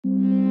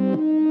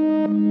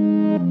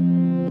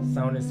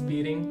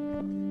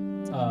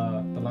speeding.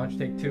 The launch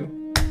take 2.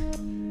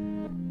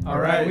 All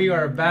right, we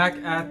are back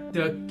at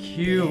the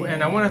queue,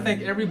 and I want to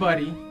thank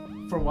everybody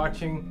for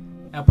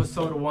watching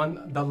episode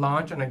 1, the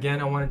launch. And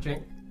again, I want to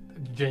thank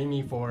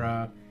Jamie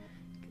for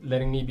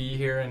letting me be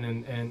here,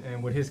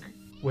 and with his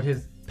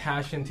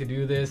passion to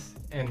do this.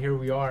 And here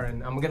we are,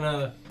 and I'm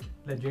gonna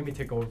let Jamie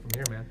take over from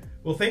here, man.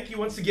 Well, thank you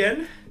once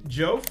again,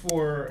 Joe,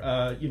 for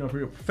for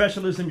your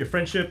professionalism, your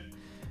friendship,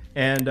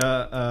 and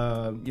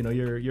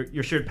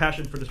your shared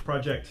passion for this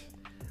project.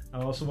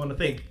 I also want to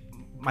thank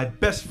my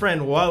best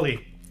friend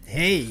Wally.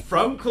 Hey.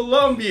 From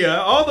Colombia,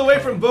 all the way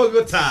from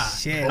Bogota.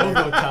 Shit.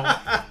 Bogota.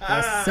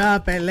 What's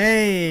up,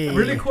 LA?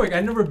 Really quick,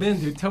 I've never been,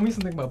 dude. Tell me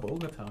something about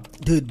Bogota.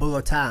 Dude,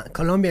 Bogota,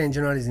 Colombia in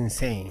general is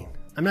insane.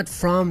 I'm not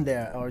from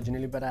there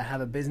originally, but I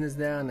have a business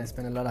there and I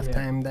spend a lot of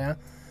time there.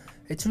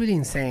 It's really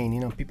insane.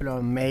 People are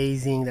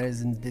amazing. There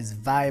is this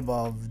vibe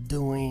of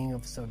doing,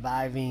 of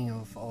surviving,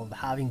 of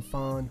having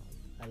fun.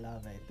 I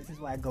love it. This is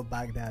why I go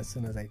back there as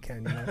soon as I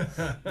can.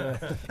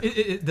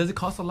 Does it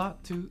cost a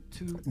lot to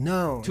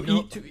no to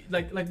eat? To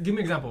like give me an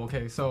example.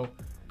 Okay, so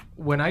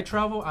when I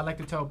travel, I like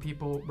to tell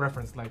people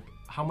reference like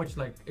how much,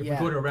 like if we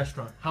go to a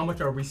restaurant, how much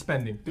are we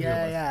spending?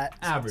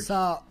 Average.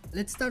 So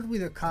let's start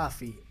with a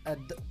coffee. A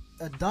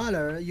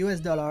dollar, US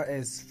dollar,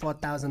 is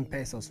 4,000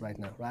 pesos right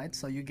now, right?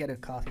 So you get a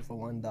coffee for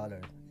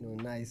 $1.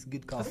 Nice,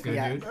 good coffee.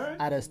 That's good, dude.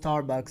 At a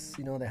Starbucks,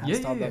 they have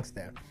Starbucks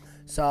there,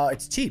 so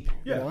it's cheap.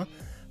 For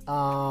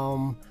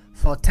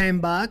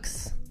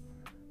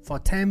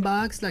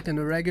 $10, like on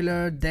a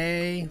regular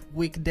day,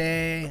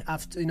 weekday,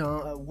 after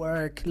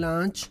work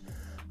lunch,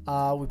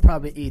 we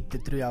probably eat the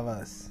 3 of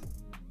us.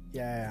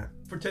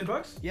 For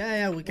 $10?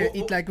 Yeah, we can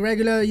eat like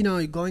regular.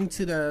 Going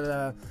to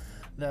the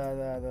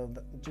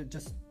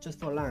just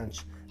for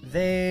lunch.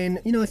 Then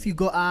if you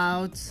go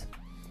out,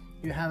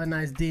 you have a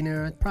nice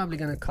dinner. It's probably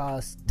gonna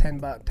cost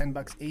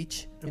 $10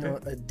 each.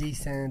 A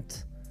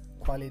decent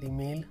quality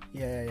meal.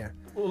 Yeah.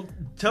 Well,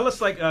 tell us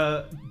like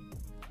a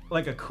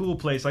cool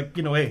place. Like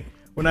hey,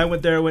 when I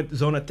went there, I went to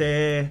Zona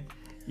T,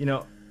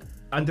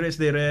 Andres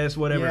de Res,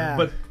 whatever. Yeah.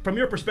 But from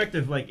your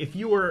perspective, like if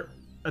you were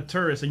a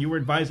tourist and you were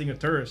advising a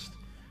tourist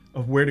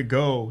of where to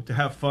go to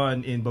have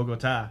fun in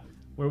Bogota,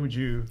 where would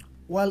you?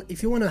 Well,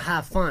 if you want to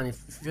have fun,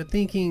 if you're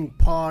thinking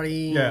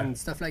party and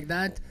stuff like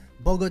that,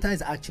 Bogota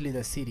is actually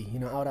the city.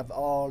 Out of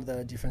all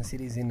the different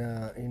cities in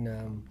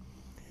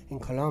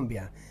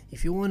Colombia.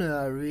 If you want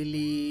to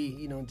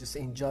really, just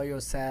enjoy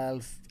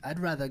yourself, I'd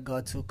rather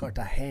go to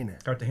Cartagena.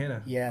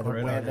 Yeah,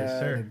 the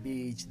weather, the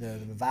beach, the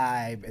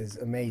vibe is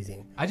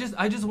amazing. I just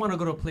want to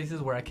go to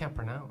places where I can't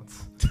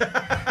pronounce.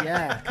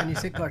 Yeah, can you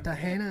say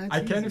Cartagena?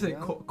 I can't even say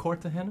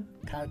Cartagena.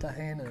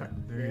 Cartagena.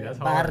 Dude, that's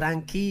hard.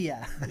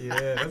 Barranquilla.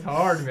 Yeah, that's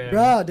hard, man.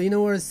 Bro, do you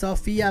know where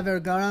Sofia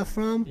Vergara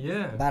from?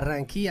 Yeah.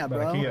 Barranquilla,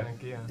 bro.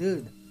 Barranquilla.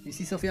 Dude, you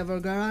see Sofia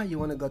Vergara, you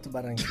want to go to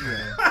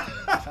Barranquilla.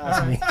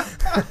 Trust me.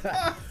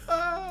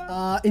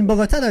 In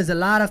Bogota, there's a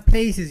lot of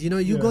places.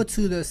 You go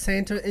to the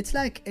center. It's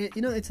like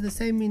it's the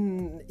same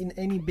in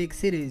any big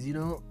cities.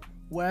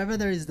 Wherever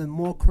there is the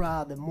more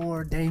crowd, the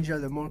more danger,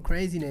 the more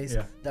craziness.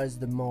 There's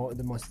the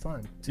most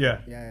fun.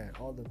 Yeah,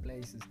 all the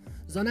places.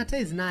 Zonate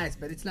is nice,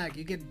 but it's like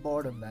you get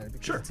bored of that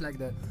because it's like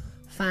the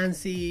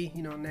fancy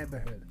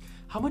neighborhood.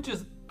 How much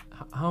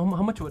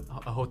would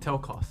a hotel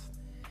cost?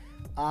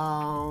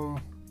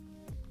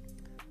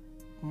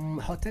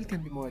 Hotel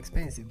can be more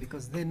expensive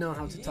because they know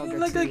how to target.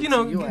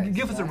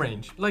 Give us a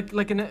range. Like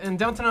in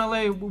downtown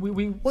LA,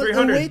 we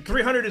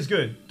 300 is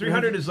good.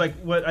 300 is like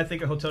what I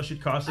think a hotel should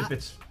cost if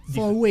it's decent.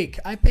 For a week.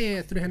 I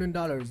pay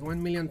 $300,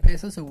 1 million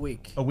pesos a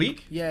week. A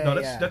week? Yeah. No,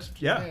 that's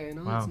Wow.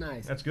 It's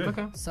nice. That's good.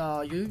 Okay.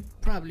 So you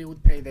probably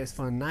would pay this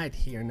for a night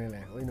here in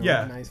LA.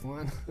 A nice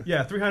one.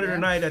 Yeah, 300 a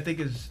night I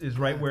think is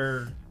right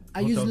where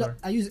I use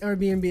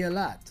Airbnb a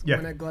lot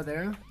when I go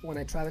there, when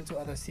I travel to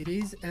other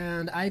cities,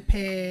 and I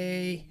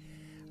pay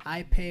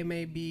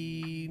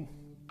maybe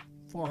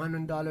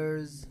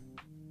 $400,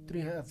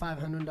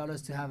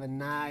 $500 to have a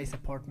nice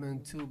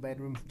apartment,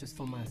 2-bedroom just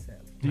for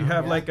myself. Do you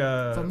have like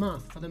for the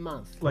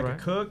month? Like a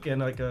cook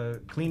and like a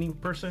cleaning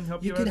person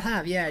help you? You could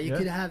have, you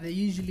could have. They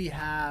usually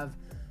have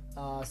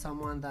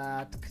someone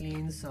that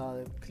cleans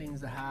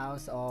the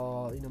house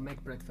or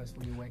make breakfast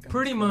when you wake up.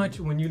 Pretty much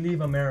when you leave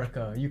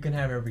America, you can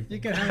have everything. You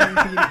can have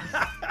everything.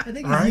 I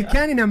think you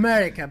can in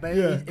America, but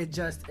it's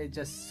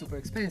just super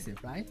expensive,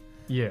 right?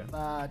 Yeah.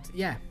 But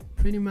yeah,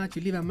 pretty much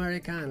you leave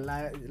America and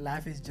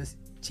life is just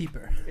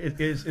cheaper.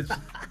 It's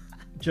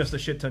just a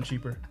shit ton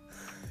cheaper.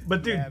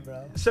 But dude,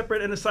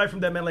 separate and aside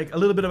from that, man, like a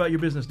little bit about your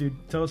business, dude.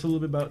 Tell us a little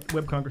bit about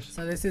Web Congress.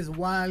 So this is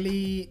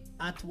Wally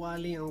at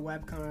Wally on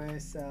Web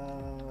Congress.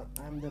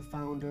 I'm the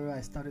founder.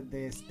 I started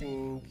this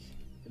thing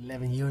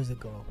 11 years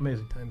ago.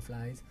 Amazing. Time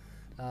flies.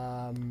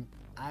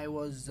 I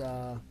was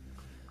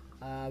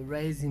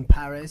raised in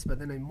Paris, but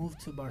then I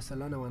moved to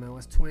Barcelona when I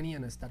was 20,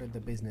 and I started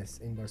the business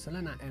in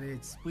Barcelona. And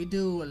we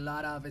do a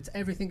lot of it's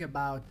everything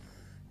about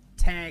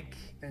tech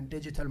and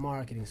digital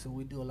marketing. So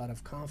we do a lot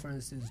of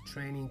conferences,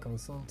 training,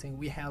 consulting.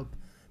 We help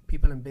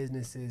people and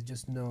businesses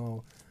just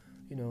know,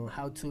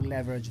 how to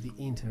leverage the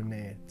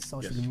internet,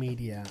 social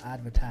media,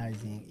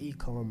 advertising,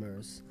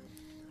 e-commerce.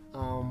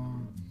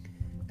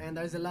 And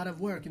there's a lot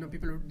of work.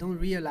 People don't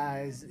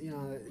realize,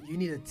 you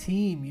need a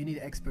team, you need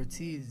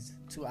expertise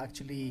to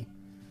actually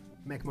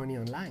make money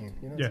online.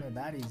 It's not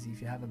that easy.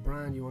 If you have a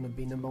brand, you want to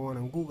be number one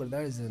on Google,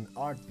 there is an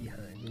art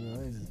behind.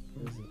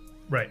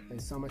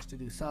 There's so much to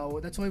do. So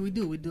that's what we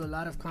do. We do a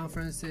lot of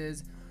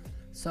conferences.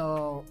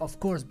 So of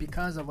course,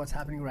 because of what's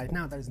happening right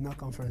now, there's no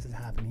conferences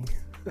happening.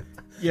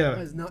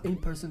 There's no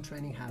in-person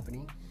training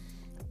happening.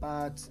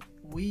 But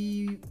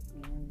we've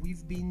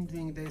been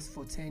doing this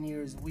for 10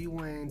 years. We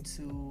went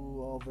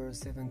to over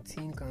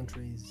 17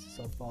 countries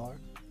so far.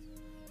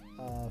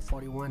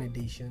 41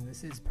 edition.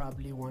 This is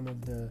probably one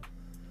of the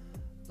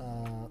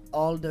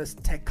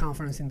oldest tech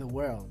conference in the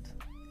world.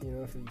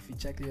 If you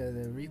check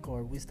the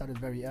record, we started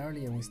very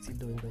early and we're still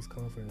doing those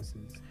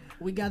conferences.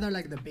 We gather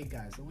like the big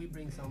guys. So we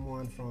bring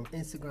someone from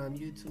Instagram,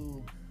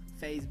 YouTube,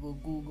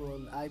 Facebook, Google,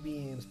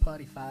 IBM,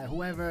 Spotify,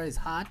 whoever is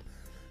hot.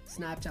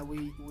 Snapchat,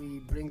 we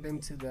bring them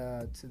to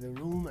the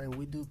room and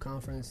we do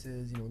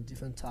conferences,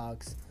 different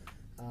talks,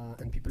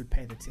 and people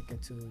pay the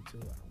ticket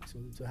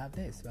to have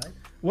this, right?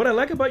 What I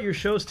like about your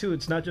shows too,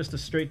 it's not just a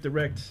straight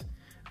direct,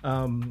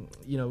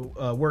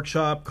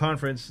 workshop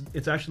conference.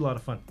 It's actually a lot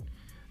of fun.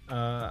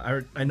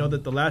 I know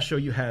that the last show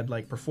you had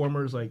like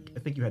performers, like I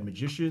think you had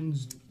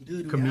magicians,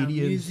 comedians. We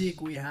have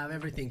music, we have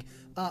everything.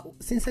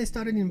 Since I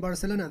started in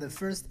Barcelona, the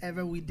first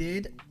ever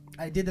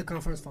I did the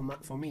conference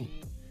for me.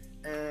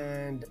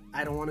 And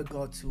I don't want to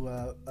go to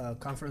a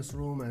conference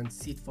room and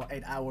sit for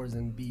 8 hours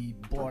and be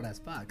bored as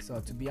fuck. So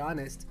to be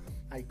honest,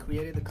 I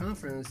created the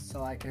conference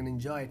so I can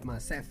enjoy it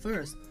myself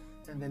first,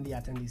 and then the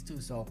attendees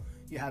too. So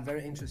you have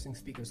very interesting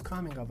speakers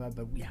coming over,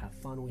 but we have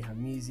fun, we have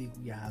music,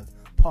 we have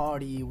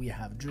party, we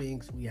have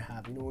drinks, we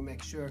have, we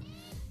make sure,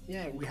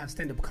 we have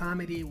stand-up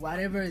comedy,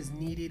 whatever is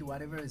needed,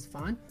 whatever is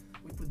fun,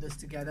 we put this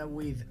together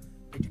with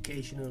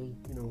educational,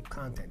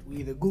 content,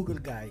 with a Google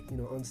guy,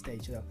 on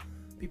stage. So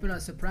people are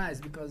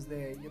surprised because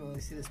they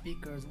see the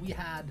speakers. We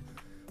had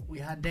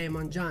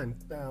Damon John.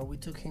 We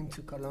took him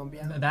to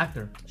Colombia. The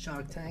actor.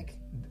 Shark Tank.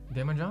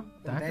 Damon John?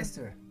 The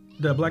investor.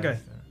 The black guy.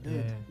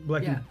 Dude.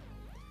 Black yeah.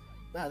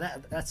 No,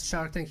 that's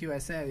Shark Tank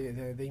USA,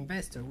 the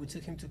investor. We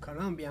took him to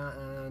Colombia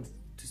and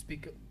to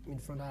speak in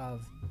front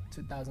of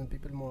 2,000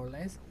 people more or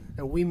less.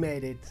 And we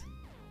made it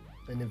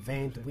an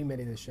event. We made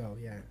it a show,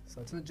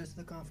 So it's not just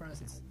the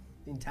conference, it's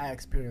the entire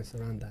experience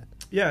around that.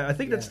 Yeah, I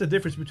think that's the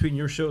difference between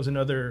your shows and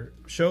other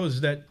shows,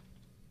 that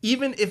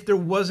even if there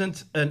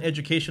wasn't an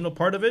educational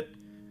part of it,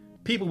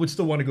 people would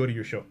still want to go to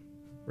your show,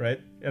 right?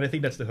 And I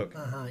think that's the hook.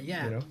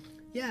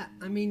 Yeah,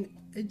 I mean,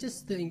 it's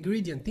just the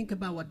ingredient. Think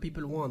about what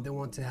people want. They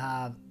want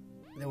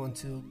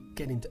to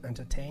get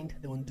entertained.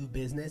 They want to do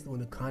business. They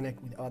want to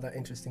connect with other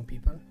interesting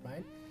people,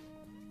 right?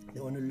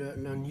 They want to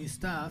learn new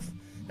stuff.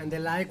 And they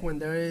like when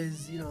there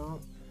is,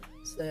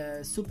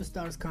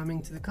 superstars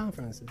coming to the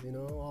conferences,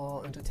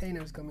 or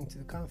entertainers coming to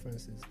the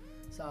conferences.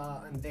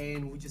 So, and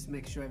then we just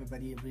make sure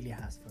everybody really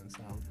has fun.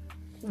 So,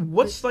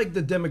 what's like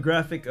the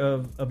demographic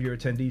of your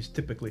attendees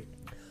typically?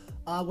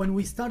 When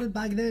we started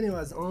back then, it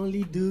was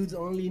only dudes,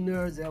 only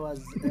nerds. It was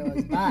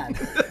bad.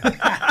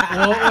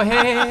 Well,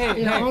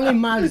 hey. Only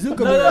Mark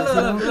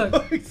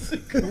Zuckerberg.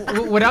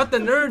 No. Without the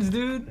nerds,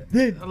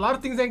 dude, a lot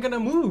of things ain't gonna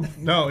move.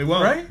 No, it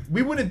won't. Right?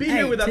 We wouldn't be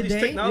here without these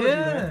technologies.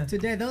 Yeah.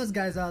 Today, those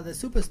guys are the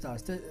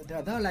superstars.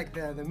 They're like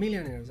the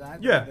millionaires,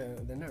 right? Yeah.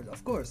 The nerds,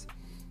 of course.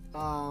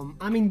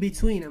 I'm in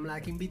between. I'm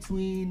like in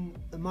between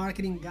a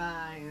marketing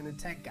guy and a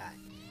tech guy.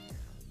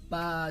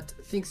 But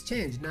things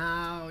change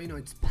now.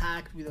 It's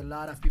packed with a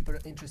lot of people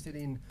interested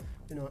in,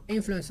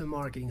 influencer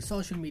marketing,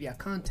 social media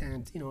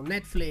content.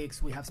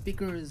 Netflix. We have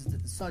speakers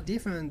so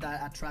different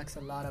that attracts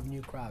a lot of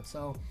new crowds.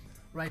 So,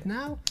 right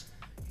now,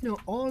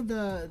 all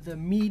the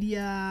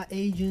media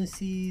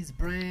agencies,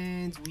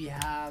 brands. We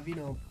have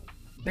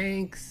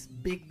banks,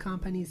 big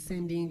companies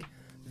sending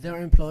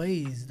their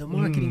employees, the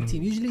marketing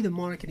team. Usually the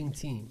marketing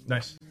team.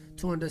 Nice.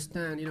 To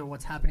understand,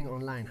 what's happening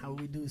online, how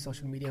we do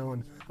social media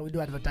how we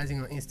do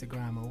advertising on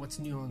Instagram, or what's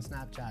new on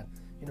Snapchat,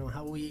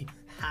 how we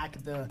hack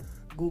the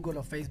Google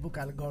or Facebook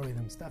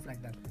algorithm, stuff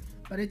like that.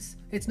 But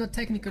it's not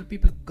technical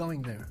people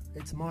going there.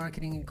 It's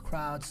marketing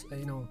crowds,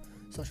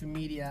 social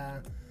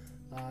media,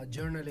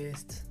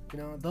 journalists,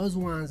 those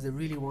ones that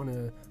really want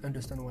to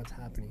understand what's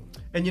happening.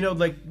 And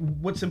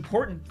what's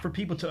important for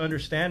people to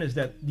understand is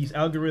that these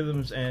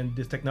algorithms and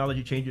this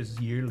technology changes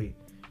yearly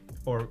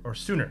or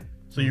sooner.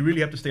 So you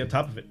really have to stay on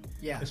top of it,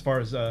 as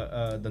far as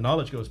the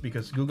knowledge goes,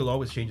 because Google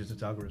always changes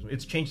its algorithm.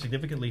 It's changed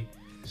significantly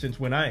since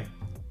when I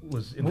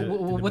was in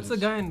what's the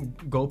guy in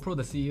GoPro,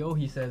 the CEO?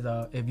 He says,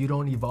 if you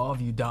don't evolve,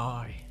 you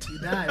die. You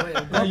die. Wait,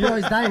 GoPro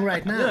is dying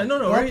right now. Yeah, no.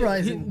 GoPro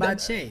is in bad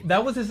shape.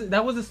 That was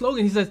his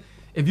slogan. He says,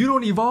 if you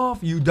don't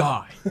evolve, you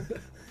die.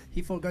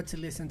 He forgot to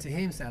listen to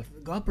himself.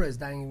 GoPro is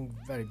dying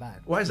very bad.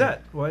 Why is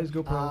that? Why is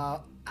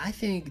GoPro? I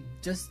think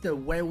just the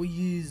way we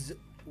use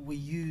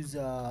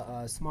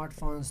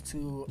smartphones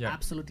to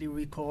absolutely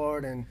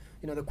record, and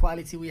the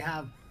quality we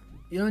have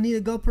You don't need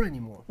a GoPro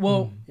anymore.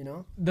 Well, you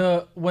know,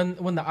 when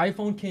the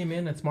iPhone came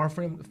in and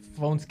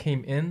smartphones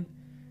came in,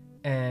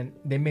 and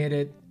they made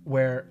it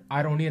where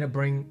I don't need to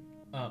bring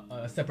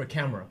a separate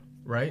camera,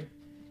 right?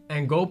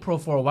 And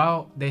GoPro for a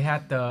while they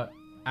had the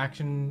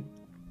action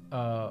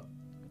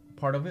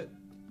part of it,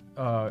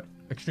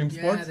 extreme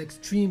sports. Yeah, the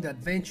extreme, the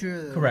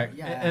adventure. Correct.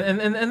 Yeah.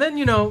 And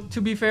then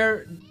to be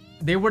fair,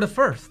 they were the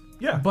first.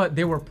 Yeah. But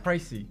they were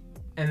pricey,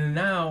 and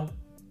now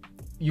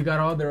you got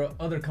all their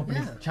other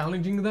companies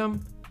challenging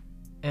them,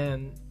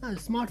 and the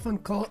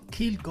smartphone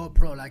killed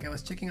GoPro. Like I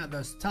was checking out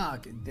their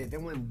stock, they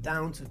went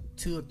down to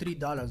 $2 or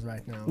 $3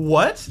 right now.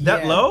 What?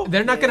 That low?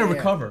 they're not gonna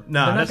recover.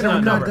 No, they're that's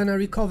not gonna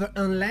recover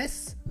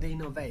unless they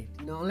innovate.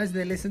 You know, unless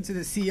they listen to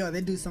the CEO,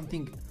 they do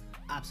something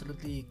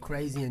absolutely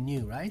crazy and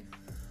new, right?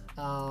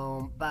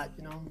 But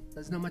you know,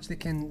 there's not much they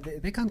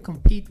can't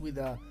compete with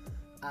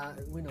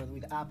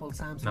with Apple,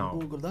 Samsung,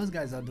 Google. Those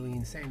guys are doing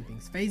insane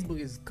things. Facebook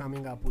is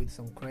coming up with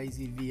some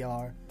crazy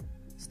VR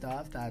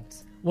stuff that.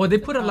 Well, they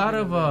put a lot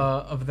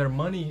of their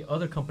money.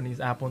 Other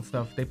companies, Apple and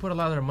stuff, they put a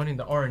lot of their money in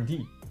the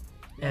R&D,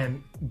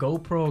 and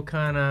GoPro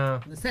kind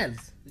of the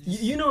sales.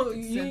 You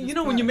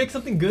know when you make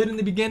something good in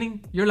the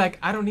beginning, you're like,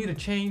 I don't need to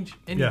change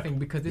anything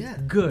because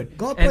it's good.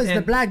 GoPro is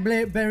the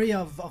BlackBerry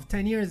of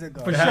 10 years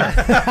ago. For sure.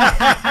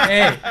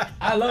 Hey,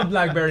 I love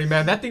BlackBerry,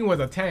 man. That thing was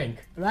a tank.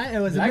 Right?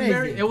 It was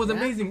BlackBerry, amazing. it was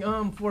amazing.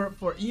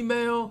 For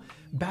email,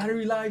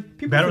 battery life.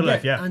 People Battery forget.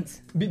 life, yeah.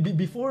 And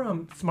Before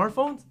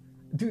smartphones,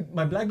 dude,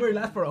 my BlackBerry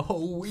lasts for a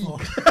whole week. No,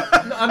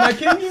 I'm not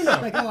kidding you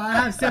now. like, oh, I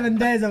have 7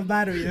 days of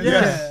battery.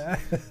 Yes.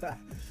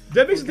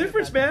 That makes a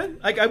difference, man.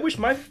 Like I wish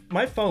my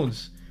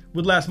phones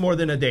would last more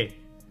than a day.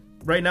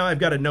 Right now I've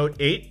got a Note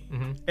 8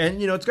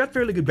 and it's got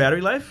fairly good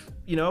battery life.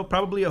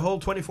 Probably a whole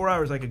 24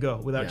 hours I could go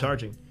without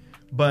charging.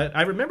 But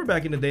I remember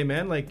back in the day,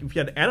 man, like if you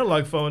had an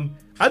analog phone,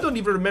 I don't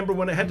even remember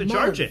when I had to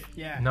charge it.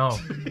 Yeah. No.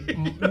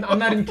 I'm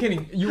not even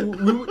kidding.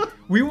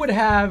 We would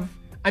have,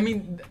 I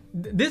mean,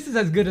 this is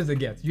as good as it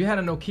gets. You had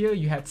a Nokia,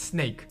 you had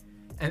Snake.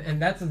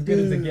 And that's as good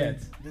as it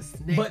gets. The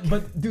Snake.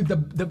 But dude,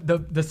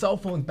 the cell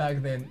phones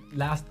back then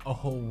last a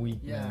whole week.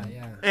 Yeah, man.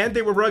 yeah. And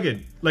they were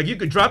rugged. Like you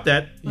could drop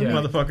that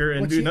motherfucker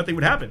and nothing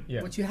would happen.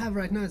 Yeah. What you have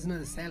right now is not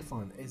a cell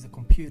phone, it's a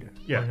computer.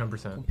 Yeah.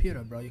 100%.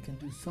 Computer, bro. You can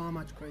do so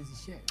much crazy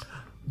shit.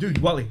 Dude,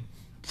 Wally,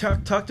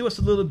 talk to us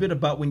a little bit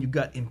about when you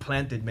got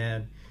implanted,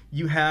 man.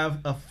 You have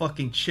a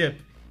fucking chip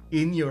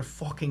in your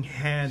fucking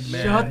hand,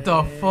 man. Shut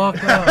the fuck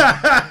up.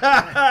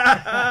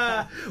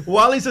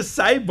 Wally's a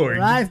cyborg.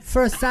 Right,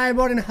 first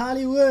cyborg in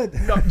Hollywood.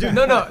 No, dude,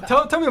 no.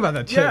 Tell me about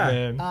that chip,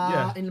 man.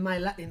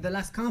 In the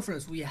last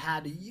conference, we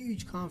had a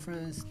huge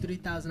conference,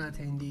 3,000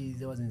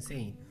 attendees. It was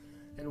insane.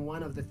 And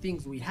one of the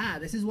things we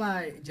had, this is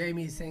why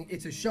Jamie is saying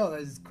it's a show.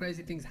 There's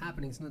crazy things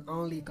happening. It's not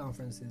only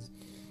conferences.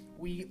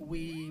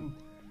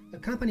 A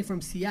company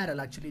from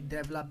Seattle actually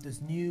developed this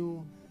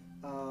new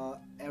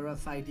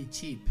RFID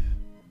chip.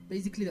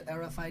 Basically, the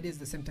RFID is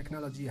the same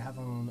technology you have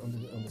on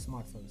the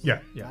smartphones. Yeah.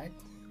 Right?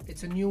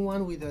 It's a new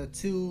one with a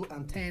 2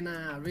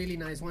 antenna, a really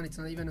nice one. It's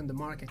not even on the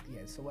market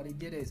yet. So what he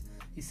did is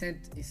he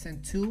sent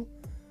 2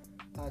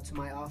 to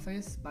my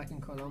office back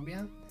in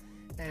Colombia,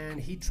 and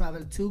he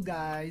traveled 2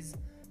 guys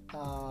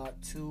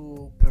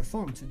to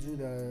perform, to do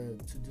the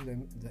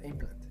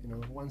implant.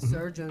 One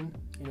surgeon.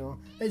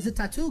 It's a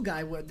tattoo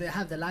guy where they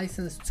have the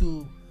license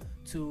to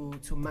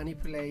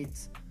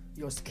manipulate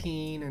your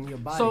skin and your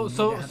body.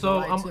 So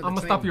I'm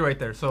gonna stop you right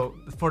there. So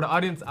for the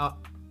audience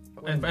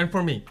and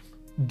for me,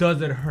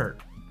 does it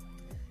hurt?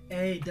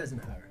 It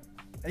doesn't hurt.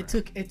 It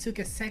took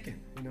a second,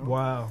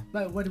 Wow.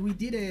 But what we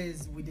did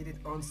is we did it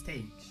on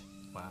stage.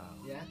 Wow.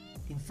 Yeah,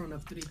 in front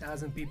of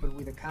 3,000 people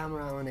with a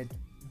camera on it,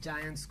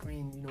 giant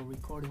screen,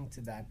 recording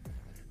to that.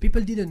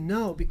 People didn't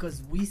know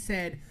because we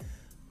said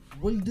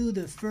we'll do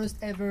the first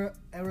ever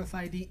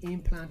RFID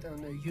implant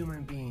on a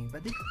human being,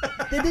 but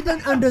they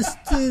didn't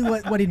understand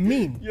what it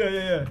means.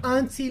 Yeah.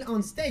 Until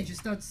on stage, you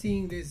start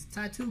seeing this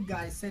tattoo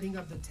guy setting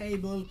up the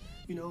table,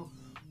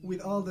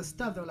 with all the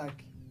stuff. They're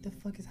like, "The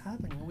fuck is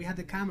happening?" We had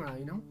the camera,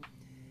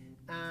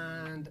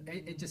 and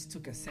it just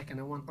took a second.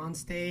 I went on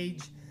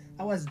stage.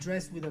 I was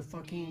dressed with a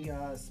fucking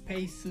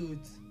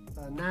spacesuit,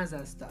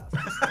 NASA stuff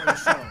for the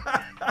show.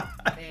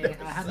 And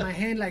I had my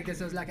hand like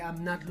this. I was like,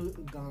 I'm not going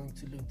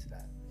to look to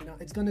that.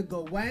 It's gonna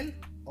go well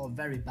or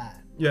very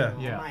bad. Yeah.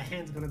 My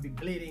hand's gonna be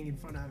bleeding in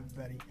front of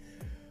everybody.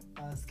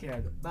 I was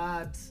scared,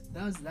 but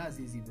that was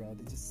easy, bro.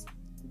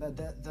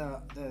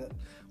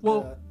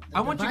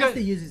 I want you device guys.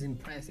 they use is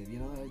impressive.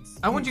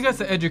 I want you guys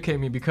to educate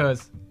me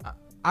because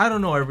I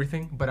don't know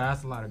everything, but I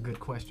asked a lot of good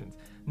questions.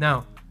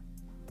 Now,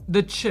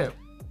 the chip.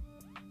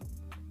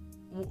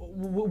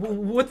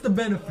 What's the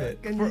benefit?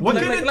 What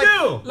can it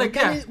do?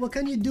 What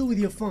can you do with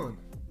your phone,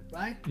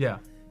 right? Yeah.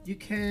 You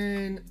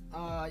can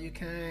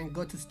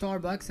go to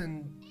Starbucks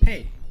and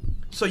pay.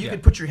 So you can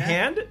put your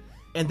hand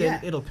and then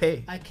it'll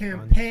pay. I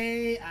can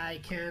pay. I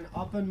can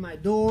open my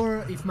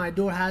door if my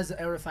door has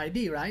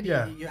RFID, right?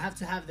 Yeah. You have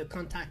to have the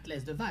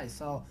contactless device.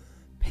 So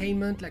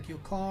payment like your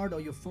card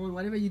or your phone,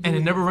 whatever you do. And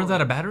it never runs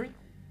out of battery?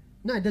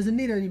 No, it doesn't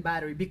need any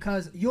battery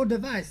because your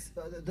device,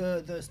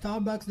 the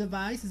Starbucks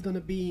device, is gonna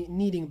be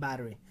needing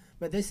battery.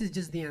 But this is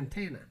just the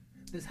antenna.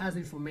 This has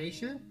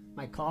information,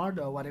 my card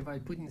or whatever I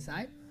put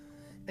inside,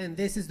 and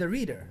this is the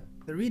reader.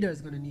 The reader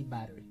is gonna need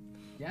battery,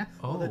 yeah.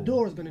 Or the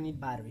door is gonna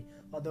need battery,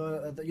 or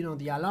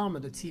the alarm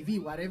or the TV,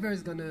 whatever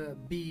is gonna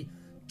be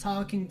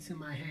talking to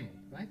my hand,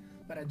 right?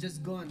 But I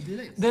just go and do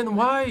this. Then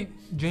why,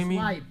 Jamie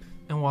Swipe.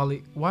 and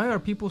Wally? Why are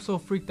people so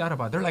freaked out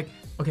about it? They're like,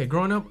 okay,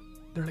 growing up.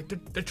 They're like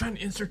they're trying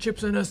to insert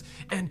chips in us,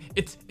 and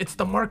it's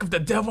the mark of the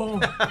devil.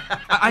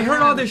 I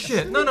heard all this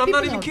shit. No, I'm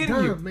not even kidding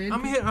you. Man.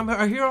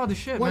 I hear all this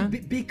shit, man.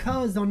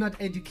 Because they're not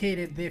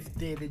educated,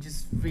 they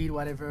just read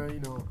whatever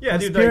Yeah,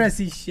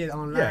 conspiracy shit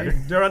online. Yeah,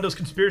 they're on those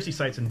conspiracy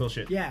sites and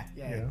bullshit. Yeah.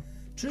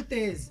 Truth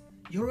is,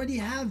 you already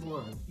have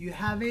one. You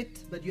have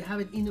it, but you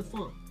have it in the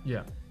phone.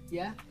 Yeah.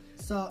 Yeah.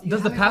 So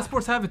does the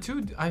passports have it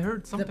too? I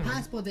heard something. The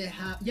passport they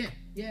have. Yeah.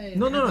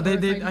 No.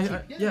 They. I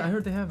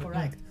heard they have it.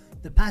 Correct.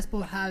 The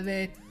passport have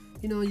it.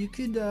 You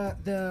could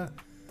the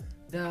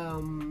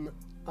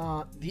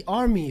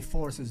army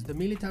forces, the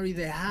military,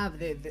 they have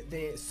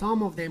they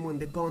some of them when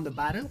they go on the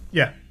battle,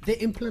 they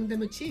implant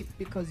them a chip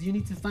because you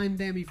need to find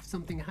them if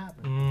something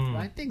happens,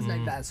 right? Things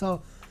like that.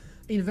 So,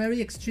 in very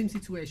extreme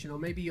situation, or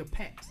maybe your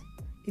pet,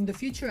 in the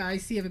future, I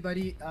see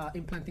everybody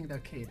implanting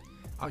their kid.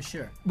 For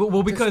sure.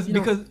 Well, because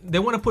they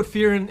want to put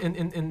fear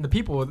in the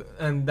people,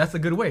 and that's a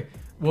good way.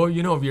 Well,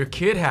 if your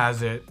kid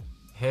has it.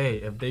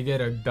 Hey, if they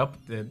get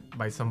abducted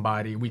by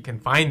somebody, we can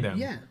find them.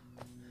 Yeah.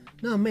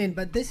 No, man,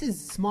 but this is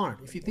smart.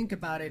 If you think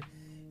about it,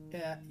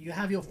 you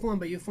have your phone,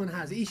 but your phone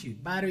has issues,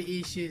 battery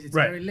issues. It's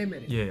very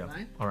limited. Yeah.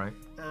 Right? All right.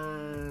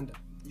 And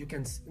you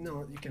can,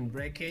 you can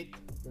break it.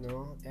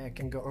 It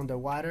can go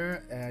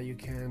underwater.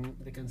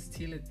 They can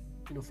steal it,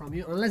 from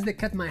you. Unless they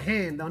cut my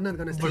hand, they're not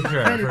gonna steal my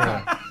credit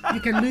card.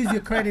 You can lose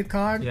your credit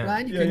card,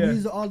 right? You can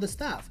use all the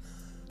stuff,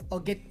 or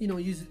get,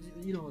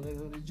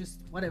 just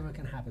whatever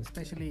can happen,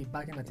 especially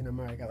back in Latin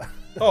America.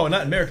 Oh,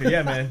 not America,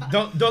 yeah, man.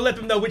 Don't let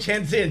them know which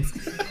hand's in.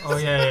 Oh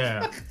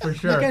yeah, for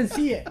sure. You can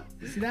see it.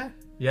 You see that?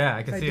 Yeah,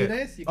 I can see it.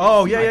 This,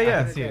 oh see yeah. I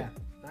can see it.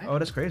 Right? Oh,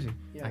 that's crazy.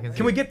 Yeah,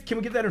 Can we get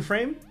that in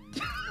frame?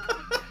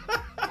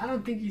 I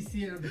don't think you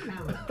see it on the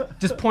camera.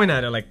 Just point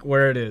at it, like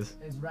where it is.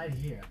 It's right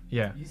here.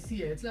 Yeah. You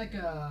see it. It's like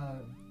a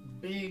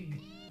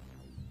big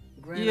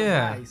grain of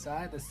rice,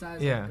 right? The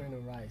size of a grain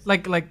of rice.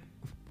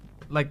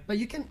 Like, but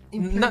you can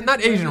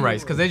not Asian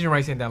rice, because Asian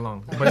rice ain't that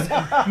long. But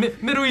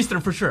Middle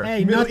Eastern for sure.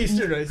 Hey, Middle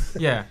Eastern rice.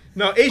 Yeah.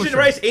 No, Asian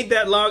rice ain't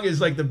that long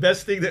is like the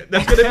best thing that's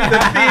gonna be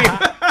the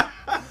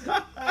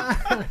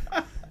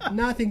theme.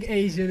 Nothing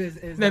Asian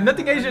is.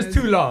 Nothing Asian is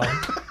too long.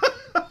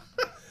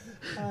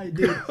 I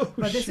do.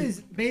 But this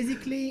is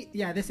basically,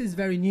 this is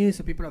very new,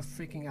 so people are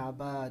freaking out.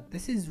 But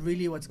this is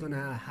really what's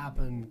gonna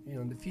happen,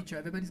 in the future.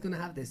 Everybody's gonna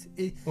have this.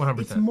 100%.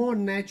 It's more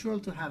natural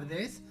to have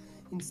this.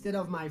 Instead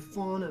of my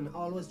phone and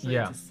always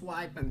trying to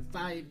swipe and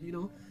fight,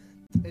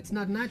 it's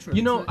not natural.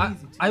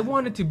 I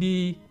wanted to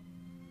be.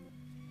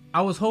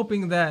 I was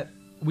hoping that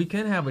we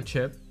can have a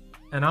chip,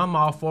 and I'm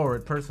all for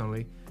it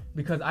personally,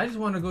 because I just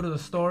want to go to the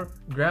store,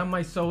 grab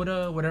my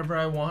soda, whatever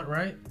I want,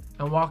 right,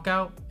 and walk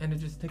out, and it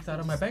just takes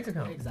out of my bank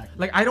account. Exactly.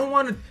 Like I don't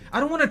want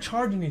to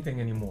charge anything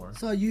anymore.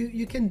 So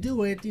you can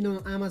do it,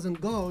 Amazon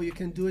Go. You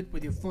can do it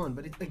with your phone,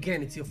 but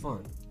it's your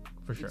phone.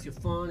 For sure. It's your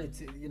phone. It's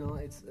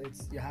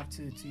you have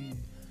to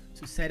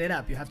set it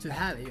up. You have to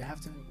have it. You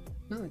have to.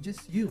 No,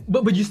 just you.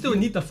 But you still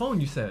need the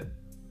phone. You said.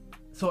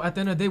 So at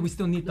the end of the day, we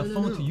still need the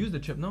phone to use the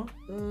chip. No.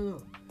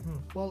 No.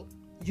 Well,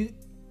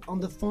 on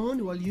the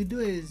phone, what you do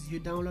is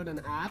you download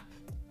an app,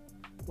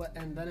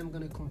 and then I'm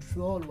gonna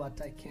control what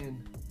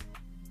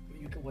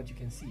you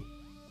can see,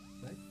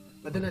 right?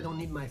 But then I don't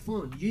need my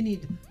phone. You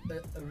need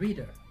a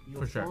reader,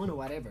 your phone or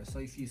whatever. So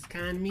if you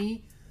scan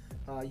me,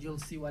 you'll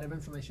see whatever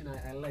information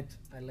I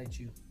let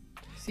you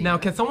see. Now,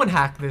 can someone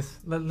hack this?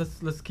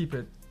 Let's keep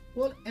it.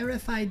 Well,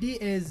 RFID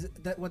is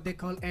what they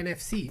call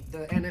NFC,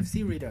 the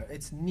NFC reader.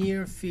 It's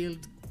near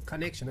field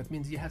connection. That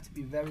means you have to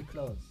be very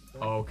close.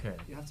 Right? Okay.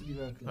 You have to be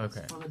very close.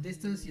 Okay. From a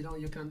distance, you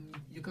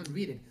can't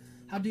read it.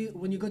 How do you,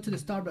 when you go to the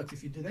Starbucks,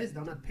 if you do this,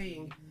 they're not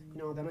paying,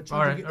 they're not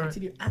charging you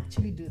until you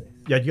actually do this.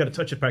 Yeah, you got to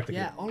touch it practically.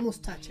 Yeah,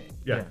 almost touch it.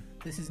 Yeah.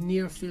 This is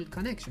near field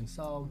connection.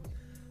 So,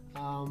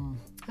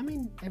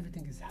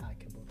 everything is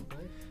hackable,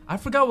 right? I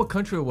forgot what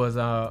country it was.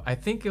 I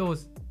think it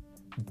was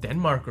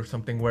Denmark or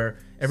something, where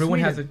everyone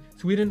has a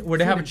Sweden where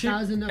they have a chip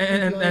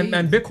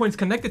and Bitcoin's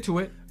connected to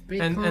it.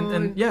 Bitcoin,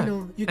 and yeah,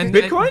 and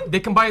Bitcoin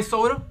they can buy a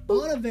soda.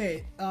 All of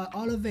it.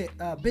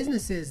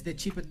 Businesses they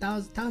cheap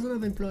 1,000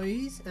 of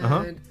employees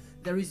and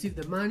they receive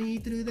the money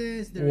through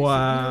this.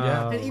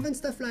 Wow. And even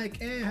stuff like,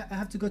 hey, I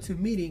have to go to a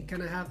meeting.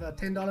 Can I have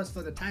 $10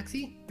 for the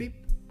taxi? Beep.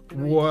 Wow.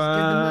 You just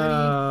get the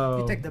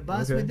money. You take the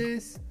bus with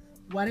this.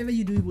 Whatever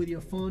you do with your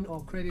phone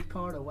or credit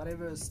card or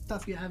whatever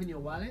stuff you have in your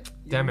wallet.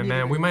 Damn it,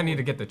 man. We might need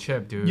to get the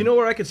chip, dude. You know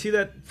where I could see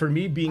that for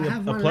me being a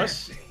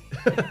plus?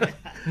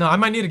 No, I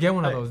might need to get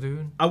one of those,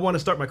 dude. I want to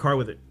start my car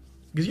with it.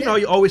 Because you know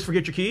you always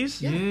forget your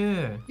keys?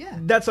 Yeah.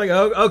 That's like,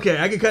 okay,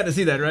 I can kind of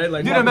see that, right?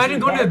 Like, dude, imagine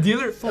going to a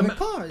dealer. For the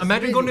cars.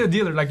 Imagine going to a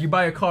dealer, like you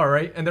buy a car,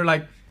 right? And they're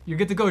like, You're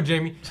good to go,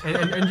 Jamie.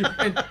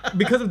 And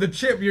because of the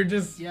chip, you're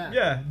just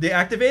Yeah, they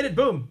activate it.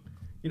 Boom.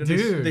 You know,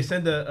 Dude. they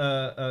send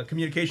a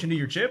communication to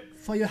your chip.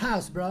 For your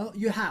house, bro.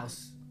 Your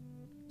house.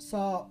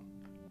 So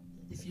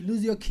if you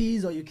lose your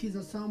keys or your keys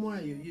are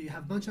somewhere, you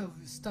have a bunch of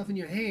stuff in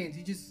your hands,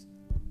 you just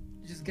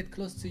get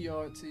close to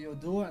your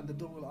door and the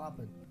door will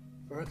open.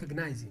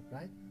 Recognize you,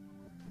 right?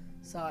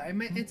 So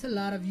it's a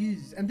lot of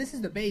use. And this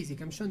is the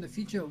basic. I'm sure in the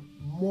future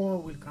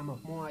more will come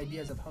up, more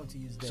ideas of how to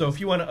use this. So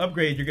if you want to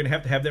upgrade, you're going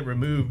to have that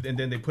removed and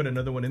then they put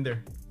another one in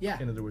there. Yeah.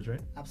 In other words,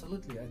 right?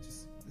 Absolutely.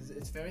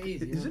 It's very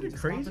easy. Isn't it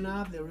crazy? Open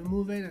up, they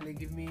remove it, and they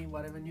give me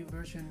whatever new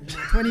version,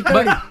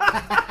 2020.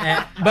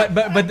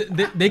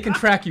 But they can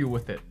track you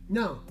with it.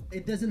 No,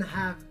 it doesn't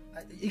have.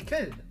 It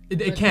could.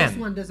 It can. This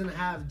one doesn't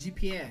have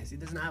GPS.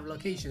 It doesn't have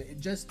location. It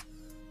just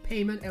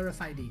payment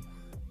RFID,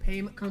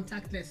 payment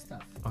contactless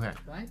stuff. Okay.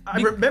 Right.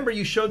 I remember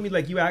you showed me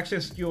like you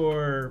accessed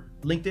your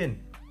LinkedIn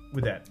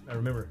with that. I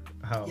remember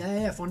how.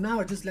 Yeah. For now,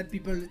 I just let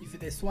people, if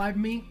they swipe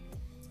me,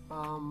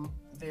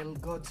 they'll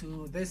go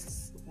to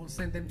this. We'll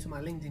send them to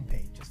my LinkedIn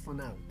page just for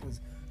now,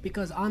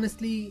 because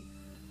honestly,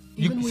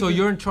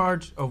 you're in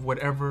charge of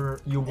whatever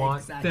you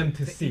want them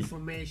to see.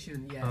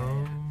 Information,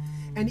 yeah.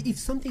 And if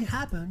something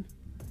happened,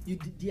 you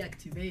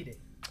deactivate it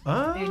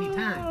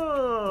anytime.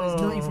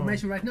 There's no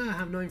information right now. I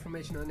have no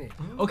information on it.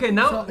 Okay,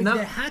 now So if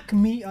they hack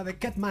me or they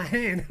cut my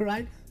hand,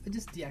 right? I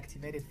just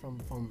deactivate it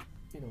from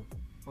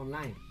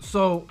online.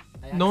 So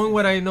knowing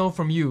what I know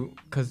from you,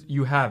 because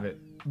you have it.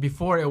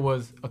 Before it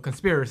was a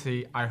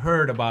conspiracy. I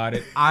heard about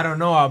it. I don't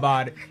know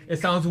about it. It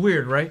sounds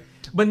weird, right?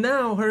 But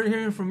now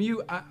hearing from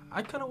you,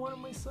 I kind of want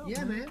it myself.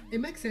 Yeah, man.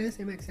 It makes sense.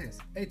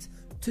 It's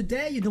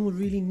today you don't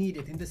really need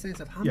it in the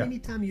sense of how many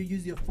times you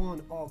use your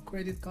phone or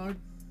credit card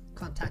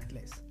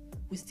contactless.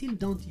 We still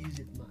don't use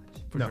it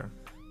much. For sure.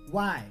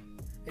 Why?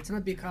 It's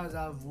not because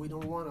of we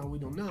don't want or we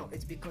don't know.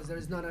 It's because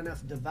there's not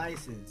enough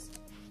devices,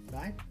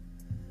 right?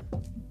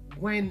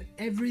 When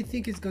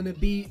everything is going to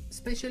be,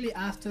 especially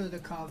after the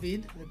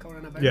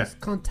coronavirus,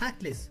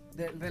 contactless.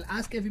 They'll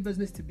ask every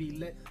business to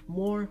be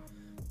more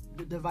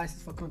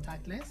devices for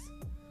contactless.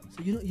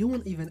 So you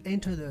won't even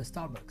enter the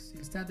Starbucks.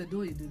 You start the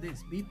door, you do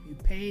this, beep, you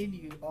paid,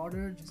 you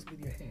order just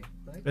with your hand,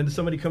 right? And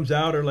somebody comes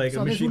out or like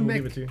a machine will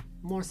give it to you.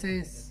 More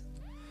sense.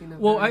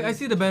 Well, I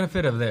see the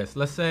benefit of this.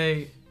 Let's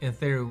say, in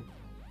theory,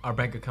 our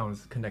bank account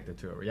is connected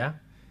to it, yeah?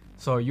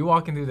 So you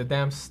walk into the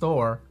damn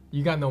store,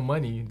 you got no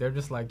money. They're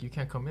just like, you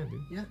can't come in,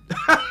 dude. Yeah.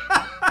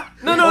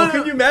 No.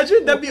 Can you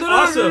imagine? That'd be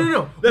awesome.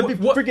 No. That'd be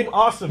freaking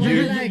awesome.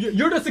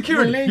 You're the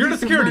security. You're the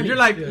security. money. You're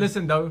like,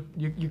 listen, though,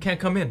 you can't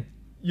come in.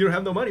 You don't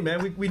have no money,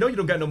 man. We know you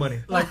don't got no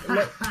money. Right?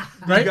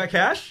 You got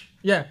cash?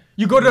 Yeah.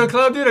 You go to a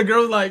club, dude. A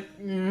girl's like,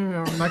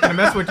 I'm not gonna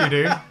mess with you,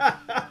 dude.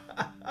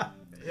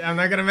 I'm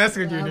not gonna mess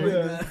with you, dude.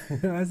 Yeah.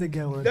 That's a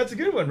good one. That's a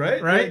good one,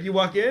 right? Right. Like you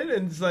walk in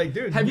and it's like,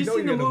 dude. Have you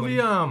seen the no movie?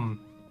 money.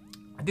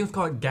 I think it's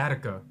called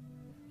Gattaca,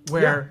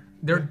 where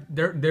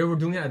they were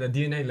doing it at the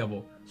DNA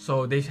level.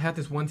 So they had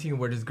this one scene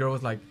where this girl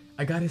was like,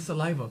 I got his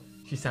saliva.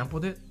 She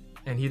sampled it,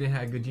 and he didn't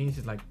have good genes.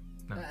 She's like,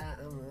 no.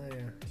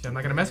 I'm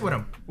not gonna mess with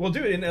him. Well,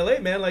 dude, in LA,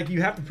 man, like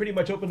you have to pretty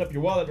much open up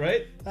your wallet,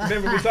 right?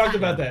 Remember we talked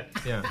about that.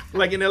 Yeah.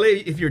 Like in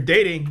LA, if you're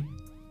dating,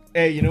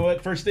 hey, you know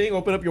what? First thing,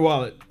 open up your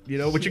wallet. You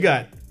know what you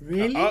got?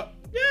 Really? Yeah,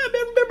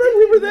 man. Remember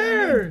we were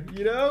there.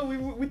 You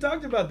know, we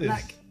talked about this.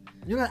 Like,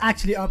 you're not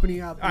actually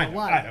opening up your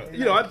wallet. I know.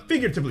 You know,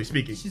 figuratively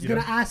speaking. She's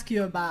gonna ask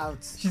you about.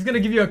 She's gonna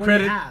give you a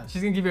credit.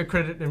 She's gonna give you a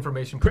credit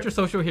information. Put your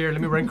social here.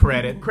 Let me run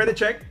credit. Credit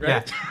check.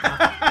 Right?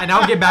 Yeah. And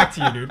I'll get back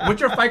to you, dude.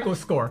 What's your FICO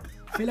score?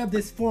 Fill up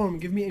this form.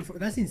 Give me info.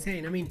 That's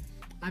insane. I mean,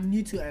 I'm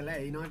new to LA.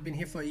 You know, I've been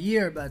here for a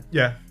year, but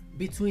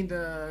between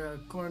the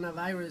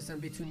coronavirus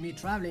and between me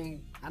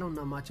traveling, I don't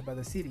know much about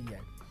the city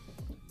yet.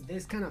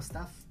 This kind of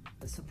stuff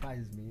that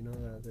surprises me. You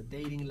know, the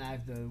dating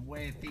life, the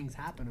way things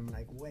happen. I'm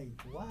like, wait,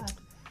 what?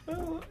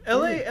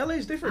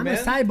 LA's different, man.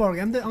 I'm a cyborg.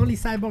 I'm the only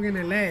cyborg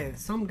in LA.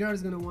 Some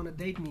girl's gonna want to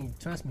date me.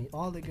 Trust me.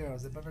 All the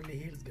girls, the Beverly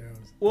Hills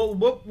girls. Well,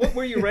 what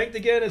were you ranked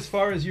again as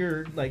far as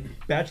your like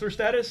bachelor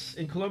status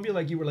in Colombia?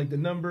 Like you were like the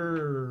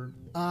number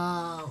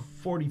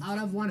 40 out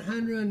of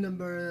 100,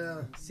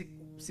 number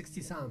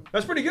 60 some.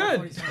 That's pretty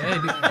good.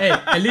 Hey,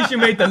 at least you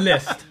made the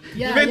list.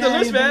 You made the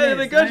list, man, in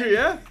the country,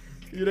 right?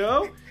 Yeah. You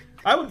know.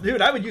 I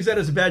would use that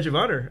as a badge of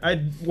honor.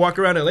 I'd walk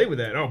around LA with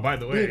that. Oh, by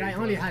the way. Dude, I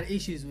only had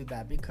issues with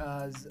that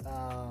because,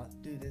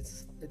 dude,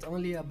 it's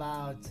only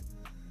about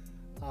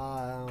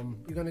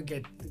you're gonna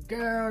get the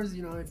girls.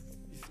 You know, if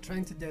you're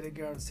trying to date a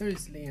girl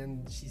seriously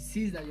and she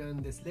sees that you're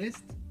on this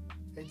list,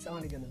 it's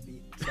only gonna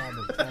be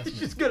trouble.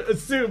 She's gonna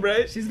assume,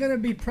 right? She's gonna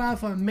be proud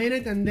for a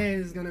minute and then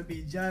it's gonna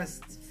be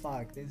just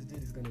fuck. This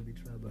dude is gonna be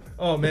trouble.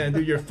 Oh man,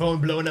 dude, your phone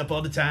blowing up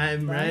all the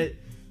time, right?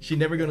 She's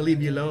never gonna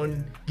leave you alone.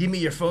 Yeah. Give me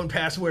your phone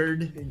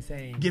password.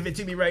 Insane. Give it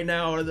to me right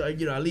now, or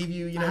I'll leave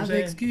you. You know what I'm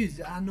saying? I have the excuse.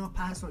 I have no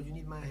password. You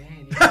need my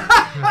hand.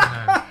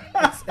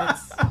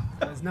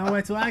 There's no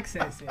way to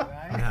access it,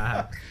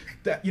 right?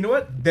 You know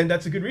what? Then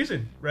that's a good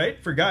reason,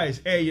 right? For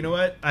guys, hey, you know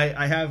what?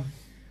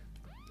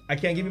 I I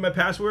can't give you my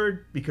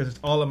password because it's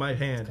all in my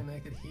hand.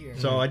 Connected here.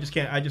 So I just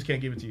can't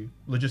give it to you.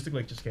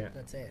 Logistically, just can't.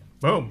 That's it.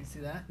 Boom. You see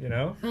that? You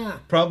know? Huh.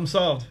 Problem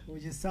solved. We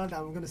just saw that.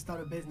 I'm gonna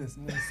start a business.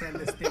 I'm gonna sell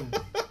this thing.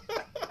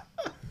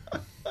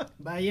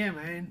 But yeah,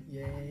 man.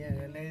 Yeah.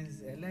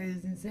 LA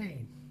is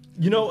insane.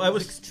 You know,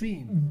 It's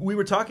extreme. we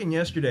were talking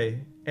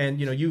yesterday, and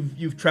you know,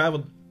 you've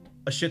traveled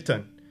a shit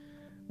ton.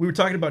 We were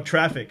talking about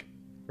traffic,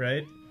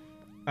 right?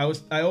 I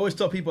always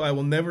tell people I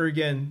will never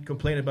again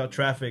complain about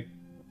traffic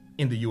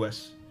in the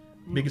US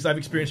because I've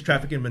experienced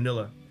traffic in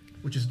Manila,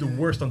 which is the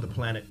worst on the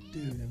planet.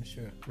 Dude, I'm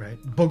sure. Right?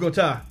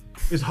 Bogota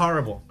is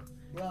horrible.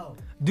 Bro.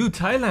 Dude,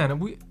 Thailand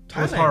was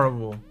Thailand.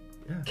 horrible.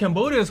 Yeah.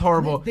 Cambodia is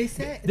horrible. They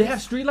say They have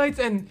streetlights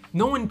and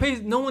no one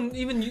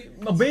even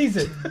obeys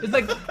it. It's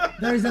like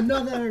there is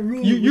another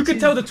rule. you which can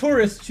is tell the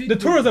tourists street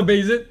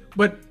obeys it,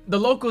 but the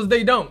locals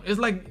they don't. It's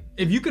like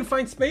if you can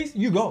find space,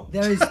 you go.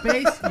 there is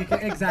space. You can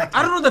exactly.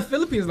 I don't know the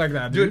Philippines like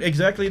that, Dude, dude.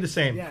 exactly the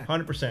same. Yeah.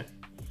 100%.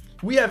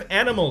 We have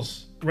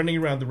animals running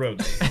around the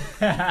roads.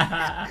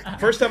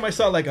 First time I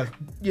saw like a,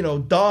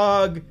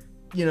 dog,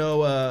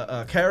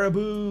 a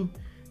caribou,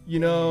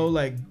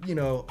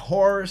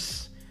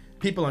 horse,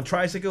 people on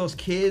tricycles,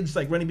 kids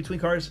like running between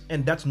cars,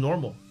 and that's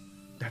normal.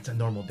 That's a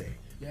normal day.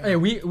 Yeah. Hey,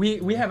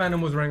 we have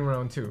animals running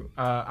around too.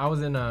 I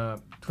was in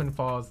Twin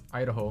Falls,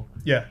 Idaho.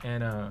 Yeah.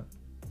 And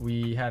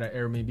we had an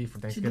Airbnb for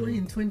What you doing Thanksgiving.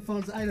 in Twin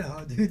Falls,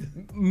 Idaho,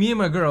 dude? Me and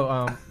my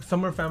girl,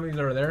 summer families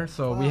are there,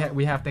 so Wow.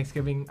 we have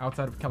Thanksgiving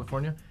outside of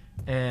California,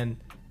 and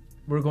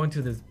we're going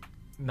to this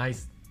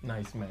nice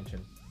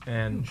mansion.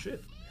 And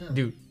Shit.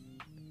 dude,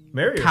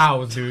 Marry her.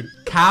 cows, dude,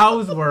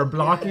 cows were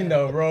blocking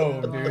the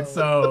road, dude.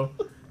 So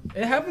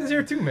it happens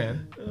here too,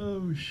 man.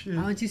 Oh shit.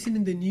 Haven't you seen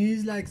in the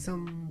news like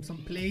some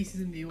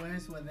places in the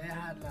US where they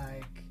had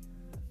like,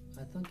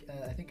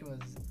 I think it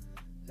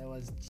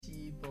was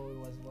sheep or it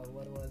was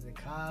what was it,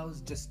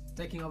 cows just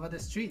taking over the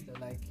street.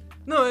 They're like,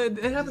 No, it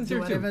happens do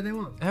here too. whatever they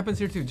want. It happens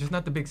here too, just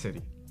not the big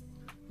city.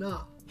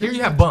 No. Here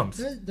you have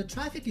bumps. The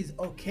traffic is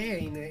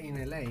okay in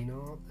LA, you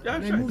know. Yeah,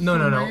 When I sure. moved No.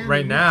 from Miami,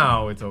 Right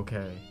now it's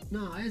okay.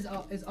 No,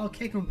 it's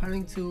okay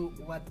comparing to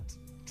what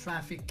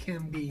traffic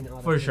can be in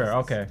other For sure.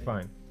 places. Okay,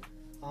 fine.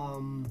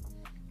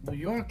 New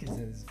York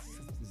is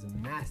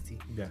nasty.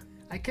 Yeah.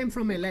 I came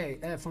from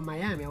from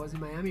Miami. I was in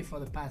Miami for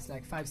the past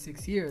like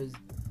 5-6 years,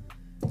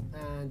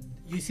 and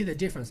you see the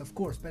difference, of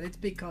course. But it's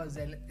because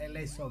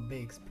LA is so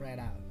big, spread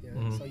out. You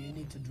know? So you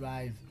need to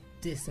drive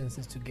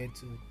distances to get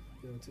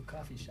to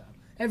coffee shop.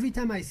 Every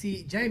time I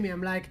see Jamie,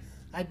 I'm like,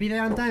 I'd be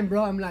there on time,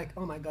 bro. I'm like,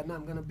 oh my god, no,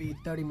 I'm gonna be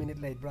 30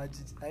 minutes late, bro.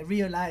 I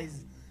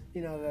realize,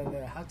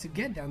 the how to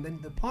get there, and then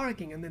the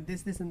parking, and then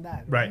this and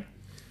that. Right.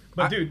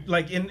 But dude,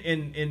 like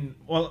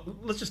well,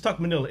 let's just talk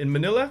Manila. In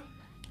Manila,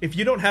 if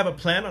you don't have a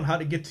plan on how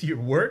to get to your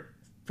work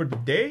for the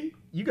day,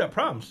 you got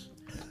problems.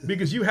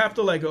 Because you have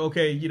to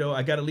okay,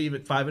 I got to leave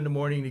at 5 a.m.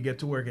 to get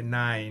to work at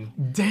 9.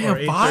 Damn, or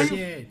 8:30. 5?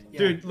 Shit, yeah.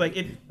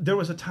 Dude, there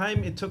was a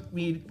time it took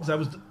me because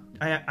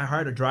I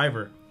hired a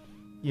driver.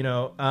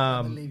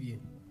 I believe you.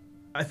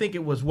 I think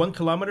it was 1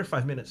 kilometer,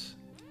 5 minutes.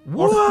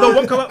 What? No,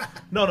 1 kilometer.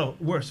 No,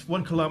 worse.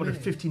 1 kilometer,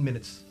 15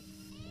 minutes.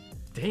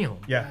 Damn.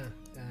 Yeah.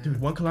 Dude,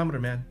 1 kilometer,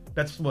 man.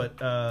 That's what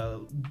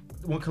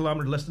 1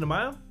 kilometer less than a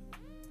mile.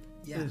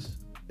 Yeah. Is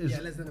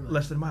less than a mile.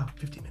 Less than a mile.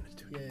 15 minutes,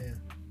 dude. Yeah.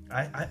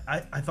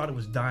 I thought it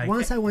was dying.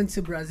 Once I went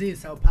to Brazil,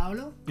 Sao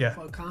Paulo, Yeah.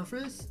 for a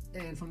conference,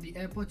 and from the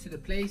airport to the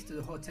place, to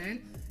the hotel,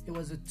 it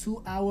was a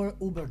 2-hour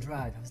Uber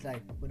drive. I was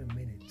like, wait a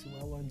minute, 2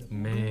 hours on the Uber?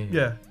 Man.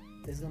 Yeah.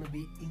 It's gonna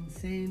be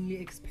insanely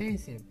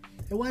expensive.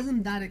 It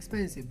wasn't that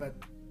expensive, but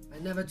I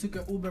never took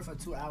an Uber for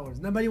 2 hours.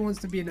 Nobody wants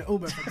to be in an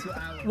Uber for 2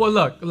 hours. Well,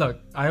 look.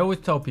 I always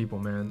tell people,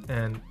 man,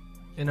 and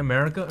in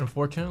America,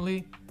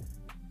 unfortunately,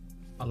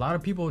 a lot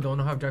of people don't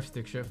know how to drive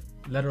stick shift,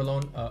 let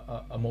alone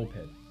a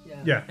moped.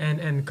 Yeah.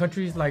 And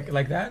countries like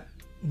that,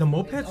 the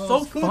moped's all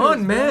so scooters,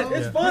 fun, man. bro.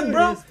 It's Yeah. fun, It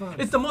bro. is fun.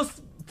 It's the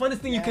most funnest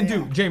thing you can Yeah.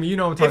 do. Jamie, you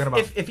know what I'm talking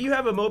about. If you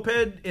have a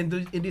moped in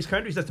these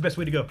countries, that's the best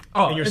way to go.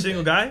 Oh, and you're a it's-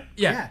 single guy.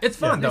 yeah, it's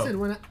fun though. Listen,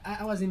 when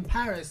I was in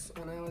Paris,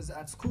 when I was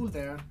at school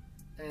there,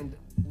 and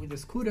with the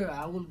scooter,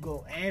 I would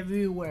go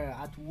everywhere,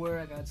 at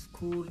work, at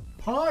school,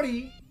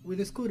 party with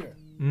a scooter.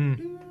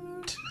 You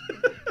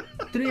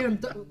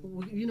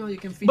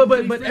can feed But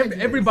three but friends with it.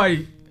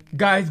 everybody,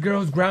 guys,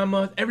 girls,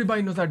 grandmas,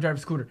 everybody knows how to drive a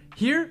scooter.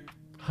 Here,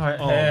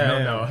 hell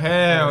man. no.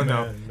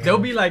 Man. They'll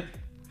be like,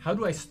 how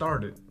do I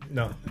start it?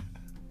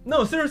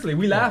 No, seriously,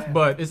 we laugh,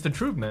 but it's the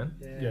truth, man.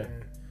 Yeah.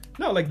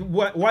 No, like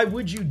why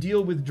would you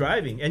deal with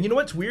driving? And you know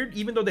what's weird?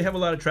 Even though they have a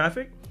lot of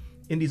traffic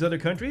in these other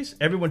countries,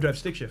 everyone drives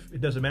stick shift. It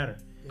doesn't matter.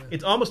 Yeah.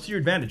 It's almost to your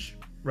advantage,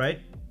 right?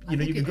 You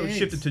think can it go is.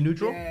 shift it to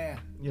neutral.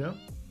 Yeah.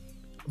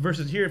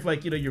 Versus here, if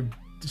you're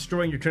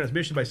destroying your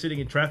transmission by sitting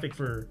in traffic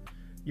for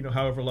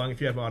however long if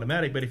you have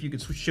automatic. But if you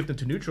could shift it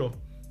to neutral,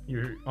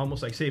 you're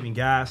almost like saving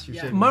gas. You're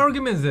saving. My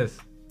argument is this: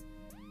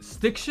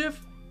 stick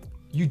shift,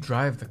 you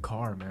drive the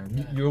car,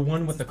 man. You're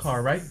one with the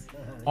car, right?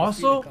 You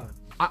Also, see the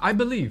car. I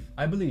believe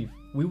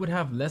we would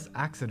have less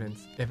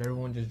accidents if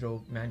everyone just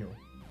drove manual.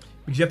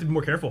 Because you have to be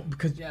more careful.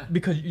 Because Yeah.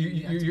 because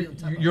You have to be on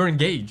top of you're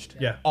engaged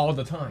Yeah. all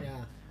the time.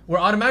 Yeah. Where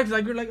automatically,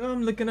 like, you're like, oh,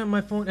 I'm looking at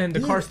my phone, and the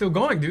car's still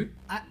going, dude.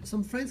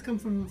 Some friends come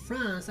from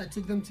France. I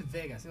took them to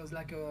Vegas. It was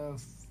like a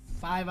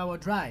 5-hour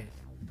drive.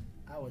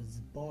 I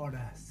was bored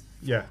as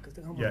yeah.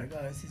 Oh my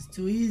god, this is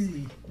too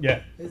easy.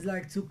 Yeah. It's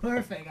like too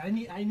perfect. I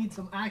need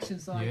some action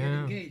so I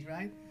can engage,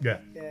 right? Yeah.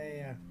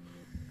 Yeah.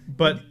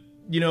 But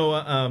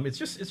it's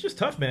just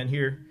tough, man.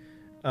 Here,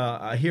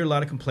 I hear a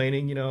lot of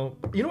complaining. You know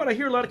what? I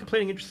hear a lot of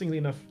complaining. Interestingly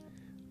enough,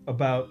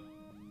 about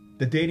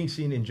the dating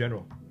scene in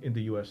general in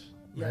the U.S.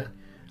 Right? Yeah.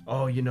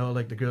 Oh,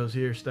 like the girls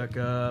here stuck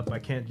up. I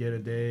can't get a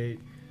date.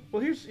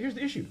 Well, here's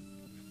the issue.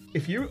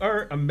 If you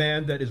are a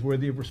man that is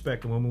worthy of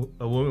respect, a woman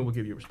will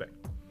give you respect.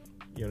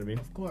 You know what I mean?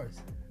 Of course.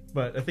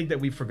 But I think that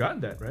we've forgotten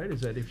that, right? Is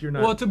that if you're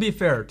not... Well, to be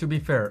fair,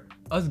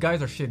 us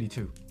guys are shitty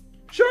too.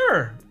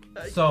 Sure.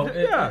 So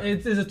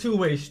it's a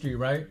two-way street,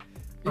 right?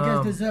 You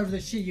guys deserve the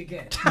shit you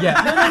get. Yeah.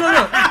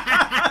 No.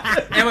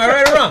 Am I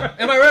right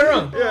or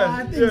wrong? Yeah.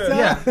 I think so.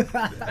 Yeah.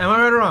 Am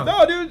I right or wrong?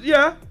 No, dude.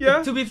 Yeah.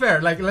 To be fair,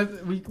 like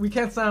we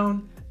can't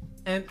sound,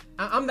 and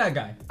I'm that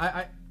guy.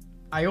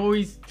 I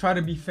always try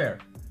to be fair.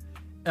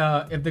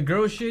 If the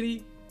girl's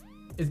shitty,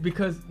 it's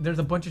because there's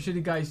a bunch of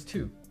shitty guys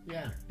too.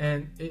 Yeah.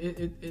 And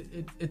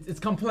it's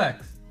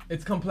complex.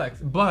 It's complex.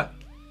 But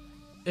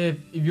if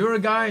you're a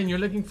guy and you're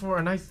looking for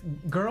a nice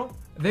girl,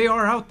 they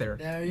are out there.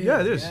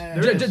 Yeah, it is.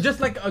 Yeah. Just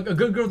like a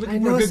good girl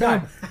looking for a good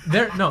guy.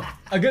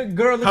 A good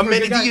girl looking How for a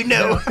good guy. many do you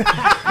know?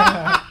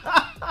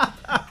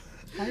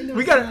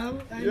 We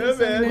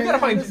gotta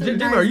find.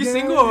 Jimmy, are you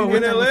single or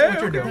what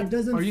you're doing? That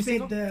doesn't are you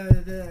fit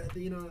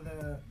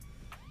single?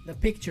 the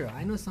picture.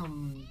 I know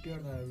some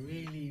girls that are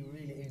really,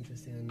 really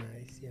interesting and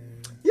nice.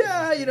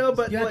 Yeah,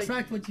 but you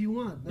attract what you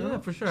want. No? Yeah,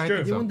 for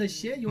sure. You want the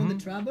shit, you want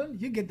the trouble,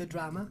 you get the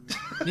drama.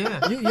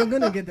 Yeah, you're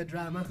gonna get the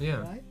drama.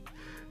 Yeah. Right?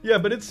 Yeah,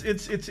 but it's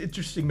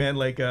interesting, man.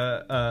 Like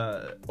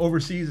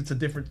overseas, it's a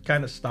different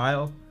kind of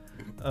style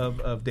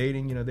of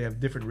dating. They have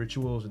different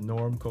rituals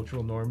and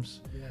cultural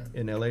norms. Yeah.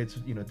 In LA, it's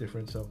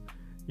different. So,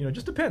 it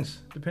just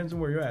depends on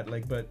where you're at.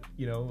 Like, but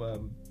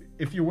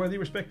if you're worthy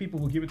of respect, people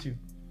will give it to you.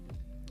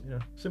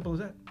 Simple as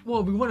that.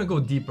 Well, we want to go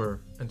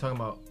deeper and talk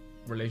about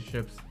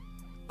relationships.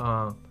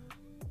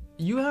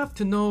 You have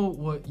to know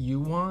what you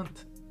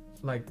want,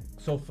 like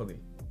soulfully.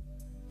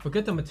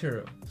 Forget the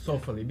material,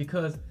 soulfully,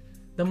 because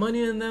the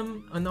money in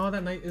them and all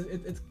that night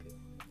it's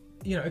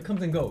it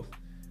comes and goes.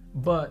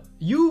 But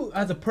you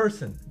as a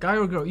person, guy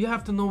or girl, you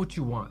have to know what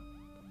you want.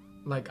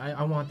 Like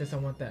I want this, I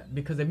want that.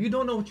 Because if you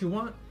don't know what you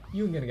want,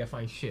 you're gonna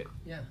find shit.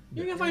 Yeah.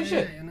 You're gonna find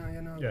shit. You're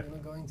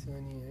not going to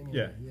any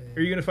yeah.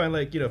 Or you're gonna find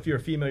like if you're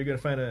a female, you're gonna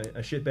find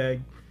a shit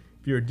bag.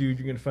 If you're a dude,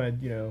 you're gonna find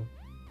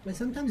But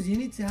sometimes you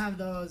need to have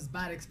those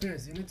bad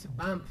experiences. You need to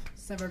bump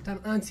several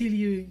times until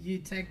you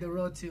take the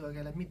road to,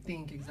 okay, let me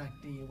think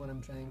exactly what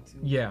I'm trying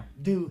to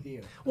do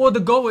here. Well, the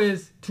goal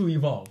is to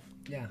evolve.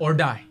 Yeah. Or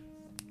die.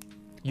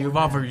 You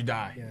evolve or you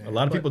die. Yeah. A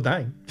lot of people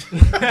dying.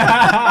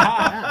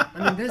 Yeah. I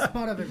mean, that's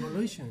part of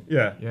evolution.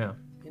 Yeah. Yeah.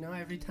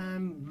 Every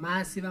time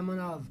massive amount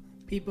of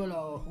people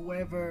or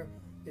whoever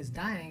is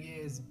dying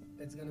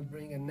it's gonna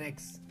bring a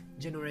next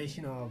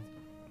generation of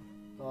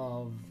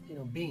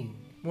being.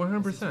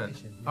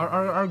 100%.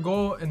 Our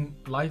goal in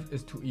life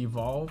is to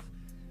evolve,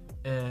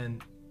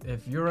 and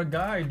if you're a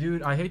guy,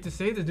 dude, I hate to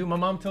say this, dude.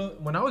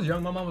 When I was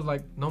young, my mom was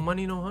like, "No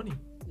money, no honey."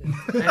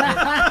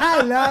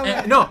 I love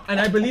it. No, and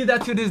I believe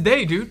that to this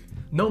day, dude.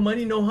 No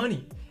money, no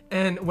honey.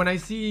 And when I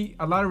see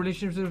a lot of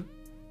relationships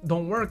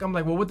don't work, I'm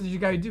like, well, what did you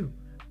guys do?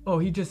 Oh,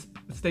 he just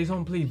stays home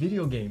and plays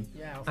video games.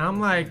 Yeah. And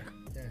I'm like,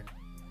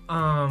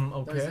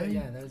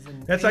 okay.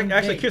 That's like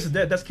actually kiss of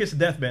death. That's kiss of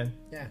death, man.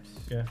 Yeah.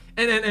 Yeah.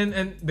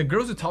 And the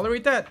girls who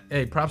tolerate that,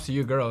 hey, props to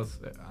you girls.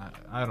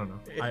 I don't know.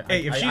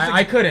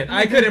 I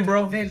couldn't,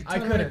 bro. They'll I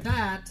tolerate couldn't.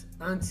 that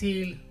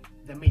until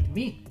they meet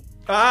me.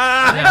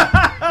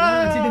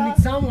 Ah. Until they meet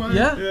someone.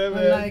 Yeah.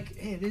 I'm like,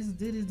 hey, this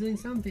dude is doing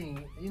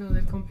something.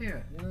 They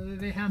compare.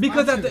 They have.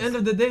 Because options. at the end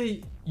of the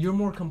day, you're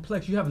more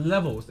complex. You have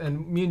levels,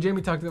 and me and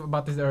Jamie talked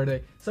about this the other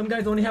day. Some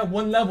guys only have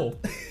one level.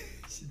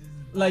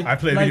 Like I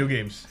play video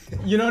games.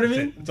 You know what I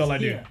mean? That's all I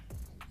do.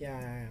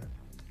 Yeah.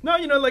 No,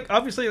 like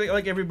obviously,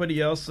 like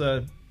everybody else,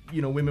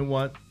 women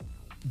want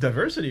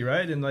diversity,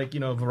 right? And like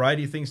a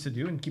variety of things to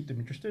do and keep them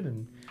interested,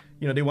 and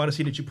they want to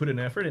see that you put in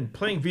effort. And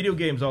playing video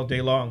games all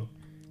day long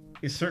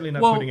is certainly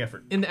not putting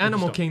effort. In the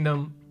animal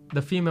kingdom,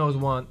 the females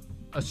want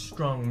a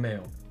strong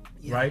male,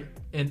 right?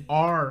 In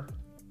our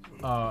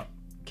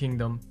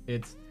kingdom,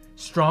 it's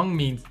strong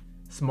means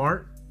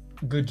smart,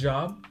 good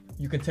job.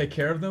 You can take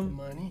care of them.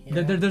 Money.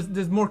 Yeah.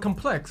 There's more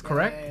complex,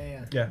 correct?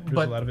 Yeah, there's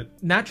but a lot of it.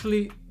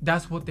 Naturally,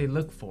 that's what they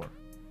look for.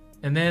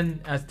 And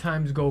then as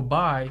times go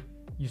by,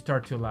 you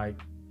start to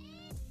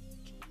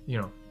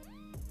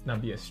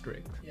not be as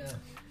strict. Yeah.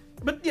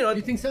 But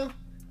you think so?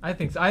 I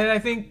think so. I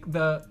think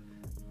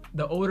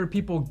the older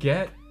people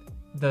get,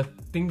 the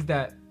things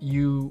that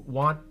you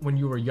want when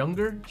you were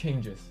younger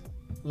changes.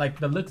 Like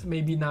the looks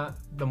maybe not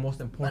the most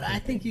important. But I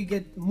think you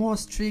get more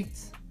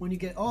strict when you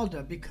get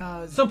older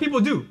because some people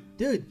do.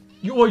 Dude.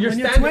 You're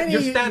standard.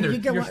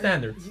 You're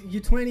standard.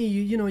 You're 20.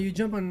 You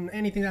jump on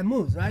anything that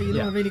moves, right? You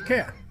don't really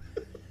care.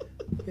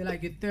 You're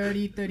like, you're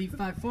 30,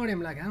 35, 40.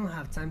 I'm like, I don't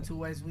have time to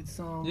waste with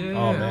some. Yeah.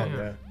 Oh man,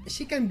 yeah.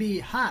 She can be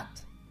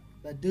hot,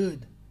 but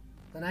dude,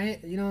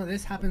 and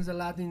this happens a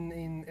lot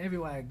in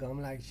everywhere I go.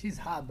 I'm like, she's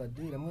hot, but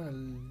dude,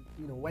 I'm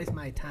gonna waste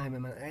my time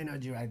and my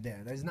energy right there.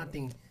 There's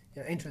nothing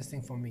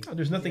interesting for me. Oh,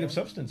 there's nothing of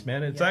substance,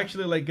 man. It's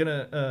actually like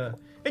gonna,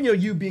 and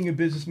you being a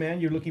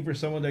businessman, you're looking for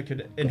someone that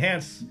could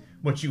enhance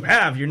what you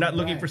have. You're not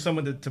looking for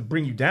someone to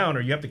bring you down,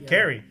 or you have to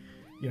carry.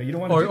 You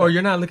don't want to. Or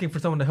you're not looking for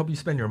someone to help you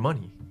spend your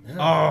money.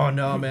 Oh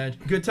no, man.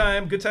 Good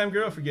time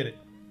girl. Forget it.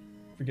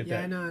 Forget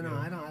that. Yeah, no.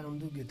 I don't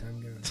do good time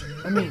girls.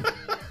 I mean,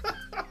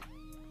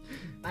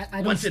 I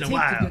don't Once in stick a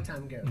while. to good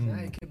time girls.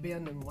 It could be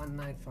on the one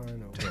night for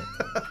an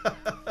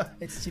hour.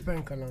 It's cheaper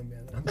in Colombia.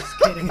 I'm just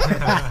kidding.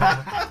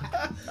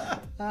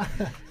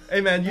 Hey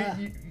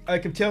man, I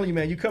can tell you,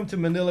 man. You come to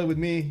Manila with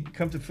me. You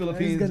come to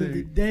Philippines. It's gonna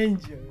be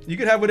dangerous. You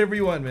can have whatever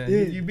you want, man.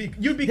 Dude. You'd be They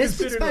speak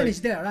considered Spanish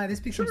like, there, right? They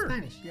speak some Sure.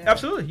 Spanish. Yeah.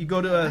 Absolutely. You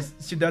go to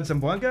Ciudad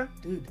Zamboanga.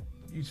 Dude.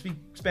 You speak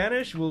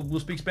Spanish. We'll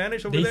speak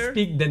Spanish over They there.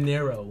 speak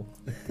dinero.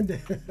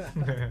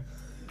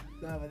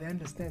 No, but they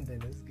understand that.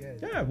 That's good.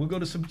 Yeah, we'll go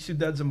to some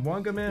Ciudad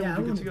Zamboanga, man. Yeah, I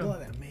We'll be want good to to go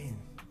there, man.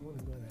 I want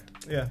to go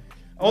there. Yeah.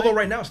 Although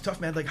right now it's tough,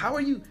 man. Like, how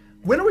are you?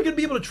 When are we gonna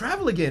be able to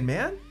travel again,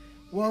 man?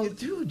 Well,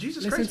 Dude,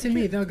 Jesus listen Christ. to we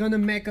me. can't- They're gonna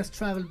make us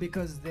travel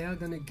because they are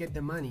gonna get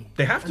the money.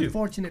 They have to.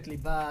 Unfortunately,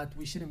 but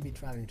we shouldn't be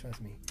traveling. Trust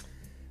me.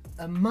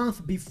 A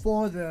month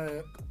before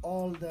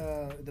all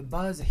the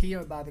buzz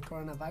here about the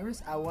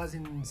coronavirus, I was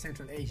in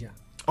Central Asia.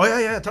 Oh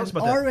yeah. Tell us And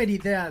about that. already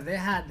there, they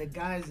had the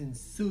guys in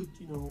suit,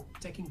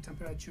 taking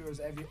temperatures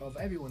of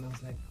everyone. I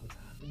was like, what's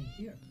happening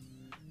here?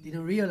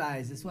 Didn't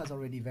realize this was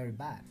already very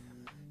bad.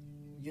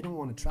 You don't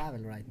want to travel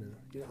right now.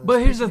 But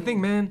here's the Especially-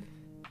 thing, man.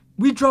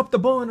 We dropped the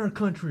ball in our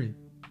country.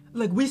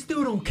 Like, we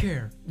still don't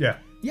care. Yeah.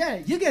 Yeah,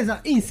 you guys are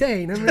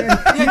insane. I mean,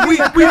 Yeah, we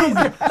don't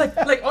care.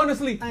 Like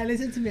honestly. Hey,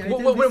 listen to me. I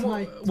When, tell this when, to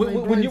when,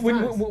 my when you bro in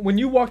France. when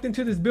you walked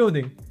into this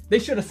building, they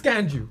should have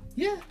scanned you.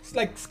 Yeah. It's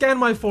like scan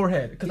my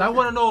forehead because I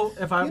want to know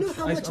if I'm. You know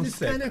how much I'm this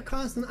sick. scanner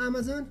costs on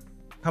Amazon?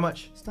 How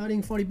much?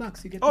 Starting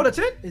 $40, you get. Oh, one. that's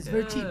it? It's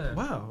very cheap. Yeah.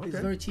 Wow. Okay. It's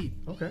very cheap.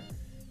 Okay.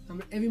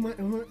 I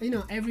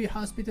mean, every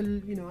hospital,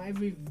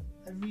 every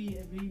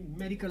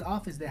medical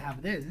office they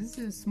have this. It's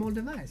a small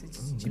device.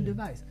 It's a cheap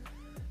device.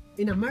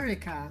 In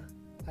America,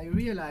 I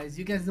realize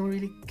you guys don't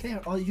really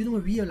care, or you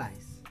don't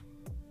realize.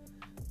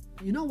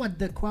 You know what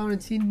the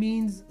quarantine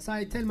means? So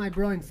I tell my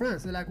bro in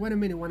France, they're like, wait a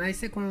minute, when I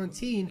say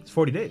quarantine, It's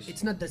 40 days.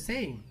 it's not the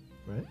same.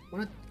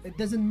 Right. It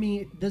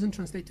doesn't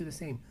translate to the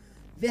same.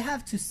 They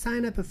have to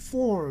sign up a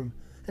form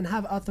and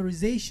have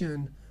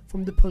authorization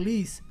from the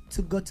police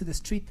to go to the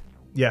street.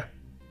 Yeah.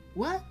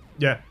 What?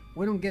 Yeah.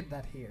 We don't get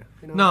that here.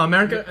 No,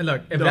 America.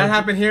 Look, if No, that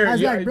happened here, I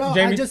was like, bro,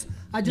 Jamie,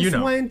 I you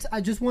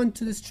know. just went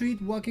to the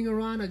street walking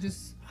around. I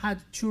just had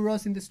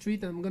churros in the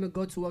street and I'm gonna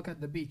go to work at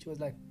the beach. It was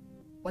like,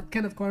 what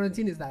kind of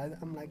quarantine is that?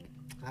 I'm like,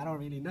 I don't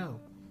really know.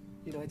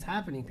 It's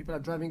happening. People are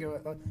driving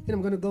around.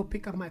 I'm gonna go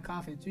pick up my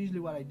coffee. It's usually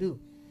what I do.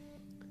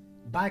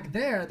 Back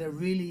there, they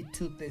really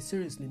took this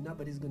seriously.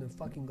 Nobody's gonna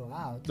fucking go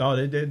out. Oh,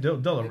 they'll They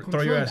throw your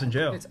control ass in that.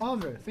 jail. It's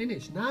over,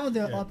 finished. Now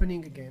they're Yeah.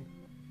 opening again,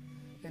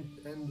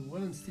 and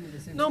we're still in the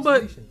same No,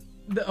 but situation.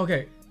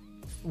 okay.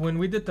 When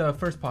we did the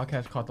first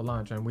podcast called The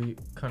Launch, and we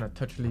kind of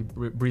touchily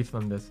briefed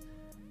on this,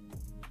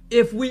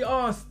 if we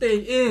all stay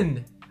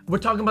in, we're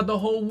talking about the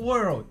whole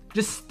world.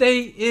 Just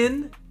stay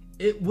in,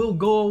 it will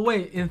go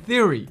away in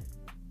theory.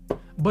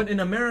 But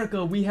in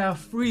America, we have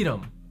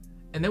freedom,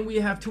 and then we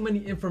have too many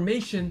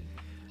information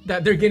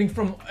that they're getting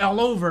from all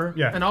over,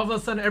 Yeah. and all of a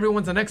sudden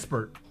everyone's an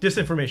expert.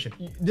 Disinformation.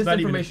 It's not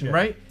even- Disinformation, yeah.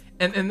 right?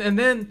 And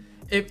then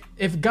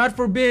if God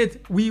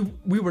forbid we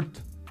were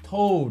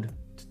told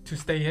to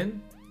stay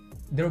in,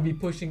 there would be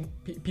pushing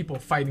people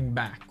fighting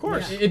back. Of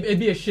course. Yeah. It'd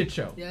be a shit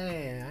show.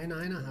 Yeah. I know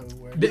how it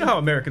works. You know how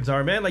Americans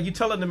are, man. Like, you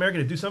tell an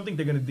American to do something,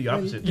 they're gonna do the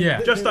opposite.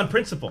 Yeah. Just on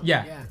principle.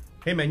 Yeah. Yeah.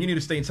 Hey, man, you need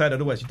to stay inside,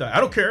 otherwise you die. I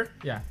don't care.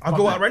 Yeah. I'll Fuck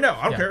go that. out right now.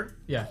 I don't Yeah. care.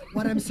 Yeah.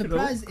 What I'm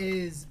surprised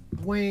is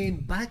when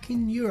back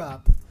in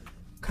Europe,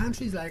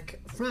 countries like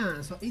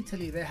France or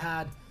Italy, they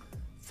had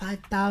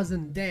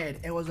 5,000 dead.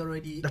 It was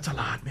already That's a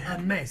lot, a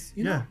man. mess.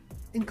 You Yeah. know,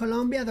 in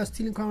Colombia, they're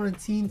still in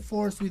quarantine,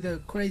 forced with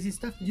the crazy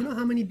stuff. You know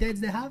how many deaths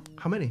they have?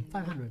 How many?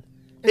 500.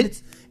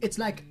 And it's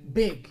like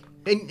big.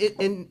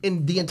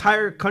 In the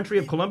entire country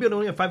of Colombia, they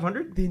only have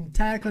 500? The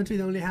entire country,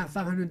 they only have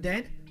 500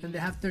 dead, and they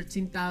have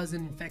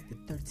 13,000 infected.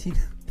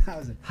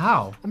 13,000.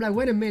 How? I'm like,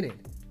 wait a minute.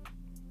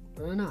 I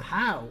don't know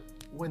how.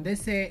 When they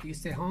say you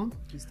stay home,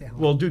 you stay home.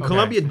 Well, dude, Okay.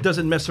 Colombia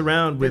doesn't mess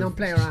around with don't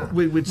play around.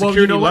 with Well,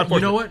 security you know and law what? You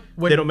know enforcement.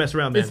 what? They don't mess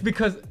around, man. It's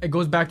because it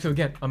goes back to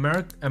again,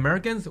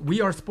 Americans.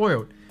 We are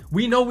spoiled.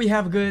 We know we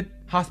have good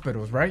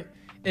hospitals, right?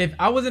 If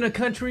I was in a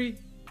country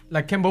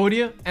like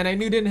Cambodia and I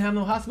knew they didn't have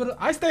no hospital,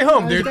 I stay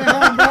home, dude. Stay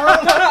home, bro.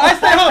 I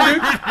stay home,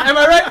 dude. Am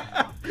I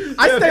right?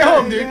 I stay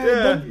home,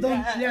 dude.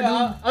 Don't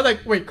I was like,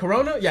 wait,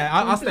 Corona? Yeah,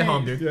 I'll stay play.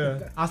 home, dude.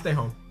 Yeah. I'll stay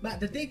home.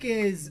 But the thing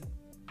is,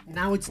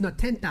 now it's not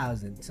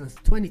 10,000, it's not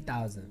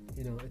 20,000.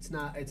 It's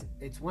not.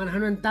 It's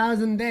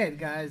 100,000 dead,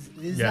 guys.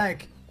 It's Yeah.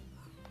 like,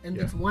 and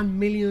it's 1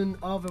 million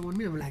over 1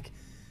 million. I'm like,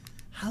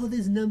 how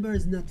this number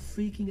is not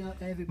freaking out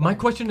everybody. My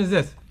question is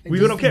this: We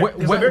don't care.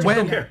 Americans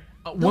don't care.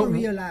 Don't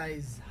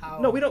realize how.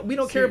 No, we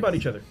don't care about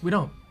each other. We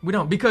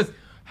don't because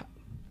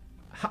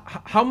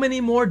how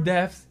many more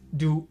deaths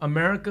do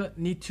America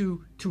need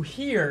to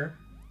hear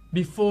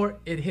before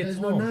it hits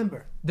home? There's no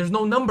number. There's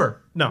no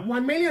number. No.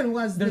 1 million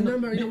was the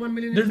number. 1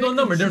 million. There's no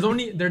number.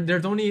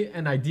 There's only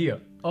an idea.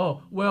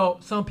 Oh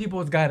well, some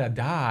people's gotta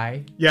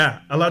die. Yeah,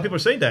 a lot of people are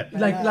saying that.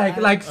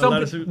 Like some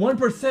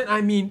 1%.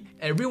 I mean,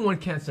 everyone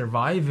can't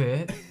survive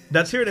it.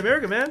 That's here in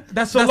America, man.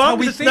 That's long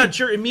as it's not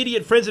your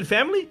immediate friends and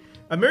family.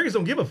 Americans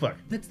don't give a fuck.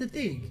 That's the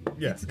thing.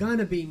 Yeah. It's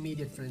gonna be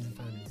immediate friends and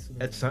families.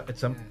 At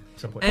some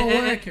point.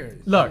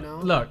 Co-workers.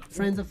 Look.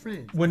 Friends of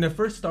friends. When it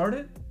first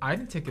started, I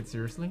didn't take it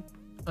seriously.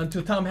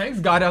 Until Tom Hanks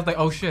got it, I was like,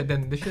 oh shit,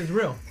 then this shit's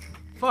real.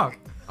 Fuck.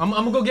 I'm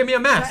gonna go get me a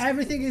mask. So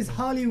everything is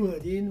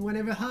Hollywood.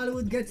 Whenever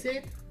Hollywood gets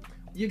it,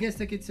 you guys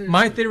take it seriously.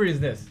 My theory is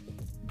this.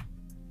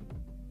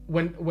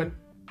 When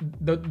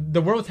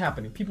the world's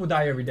happening, people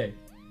die every day.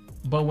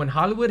 But when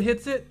Hollywood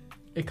hits it,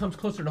 it comes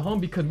closer to home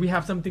because we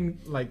have something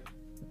like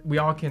we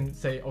all can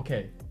say,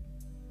 okay,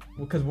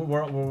 because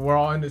we're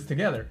all in this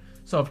together.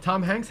 So if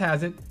Tom Hanks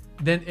has it,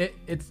 then it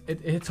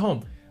hits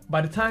home. By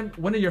the time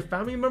one of your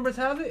family members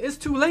has it, it's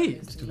too late.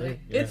 It's too late.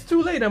 Yeah. It's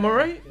too late. Am I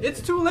right? It's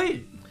too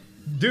late.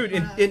 Dude,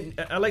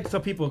 I like to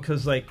tell people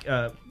because like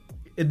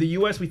in the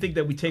U.S. we think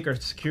that we take our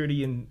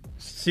security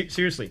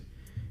seriously.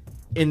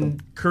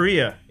 In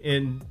Korea,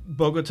 in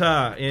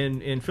Bogota,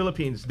 in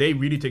Philippines, they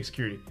really take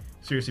security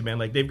seriously, man.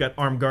 Like they've got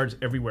armed guards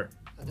everywhere.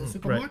 At the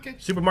supermarket.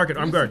 Right. Supermarket,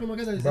 armed guard.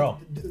 Bro.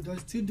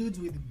 Those two dudes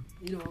with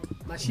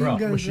machine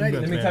guns ready.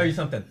 Let me tell you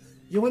something.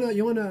 You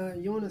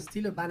wanna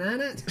steal a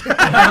banana? Go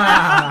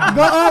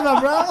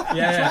over, bro.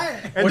 Yeah. Try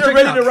it. And they're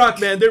ready to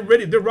rock, man. They're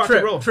ready. They're rock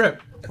and roll. Trip.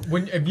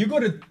 If you go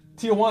to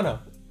Tijuana,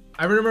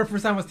 I remember the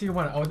first time I was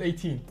Tijuana. I was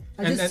 18.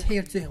 I just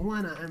hear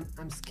Tijuana.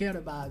 I'm scared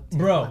about Tijuana.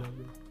 Bro,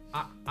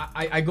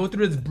 I go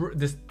through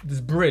this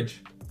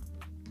bridge.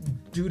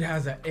 Dude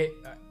has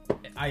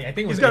I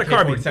think it was he's got a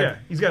carbine. AK-47. Yeah,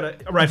 he's got a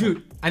rifle.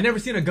 Dude, I never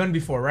seen a gun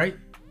before, right?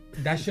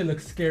 That shit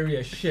looks scary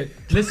as shit.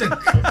 Listen,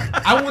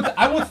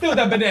 I won't steal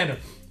that banana.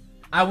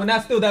 I will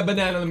not steal that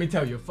banana, let me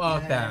tell you.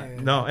 Fuck that.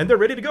 No, and they're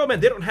ready to go, man.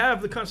 They don't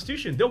have the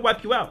Constitution. They'll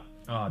wipe you out.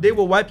 They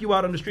will wipe you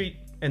out on the street,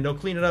 and they'll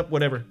clean it up,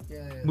 whatever.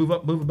 Yeah. Move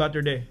about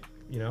their day,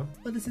 you know?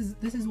 But this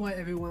is why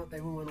everyone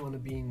want to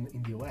be in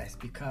the US,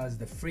 because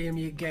the freedom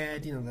you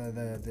get,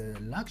 the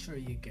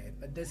luxury you get.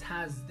 But this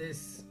has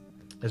this...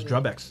 As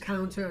drawbacks.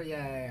 Counter,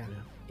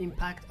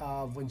 impact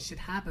of when shit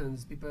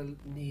happens, people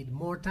need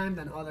more time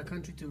than other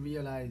countries to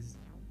realize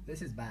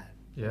this is bad.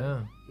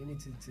 Yeah. You need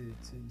to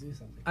do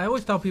something. I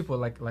always tell people,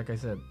 like I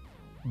said,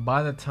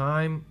 by the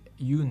time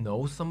you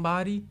know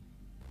somebody,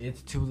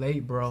 it's too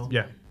late, bro.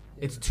 Yeah.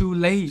 It's too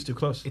late. It's too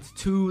close. It's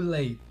too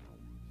late.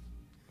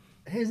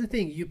 Here's the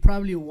thing, you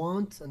probably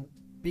won't, and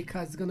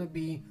because it's gonna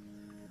be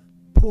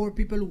poor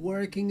people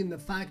working in the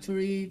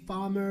factory,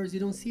 farmers, you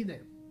don't see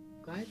them,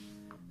 right?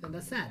 And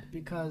that's sad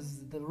because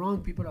the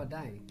wrong people are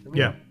dying. I mean,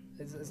 Yeah.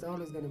 It's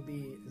always gonna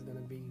be.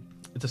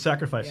 It's a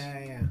sacrifice.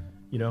 Yeah.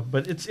 You know,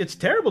 but it's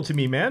terrible to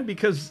me, man,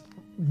 because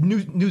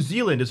New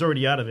Zealand is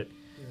already out of it.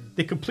 Yeah.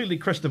 They completely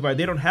crushed the virus.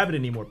 They don't have it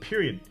anymore.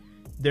 Period.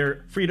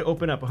 They're free to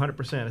open up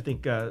 100%. I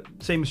think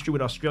same is true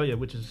with Australia,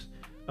 which is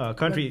a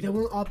country. But they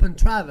won't open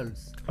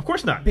travels. Of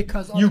course not.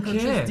 Because other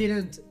countries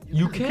didn't.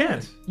 You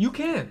can't.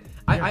 Yeah.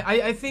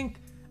 I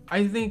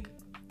think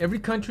every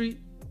country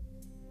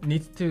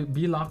needs to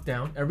be locked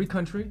down. Every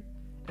country,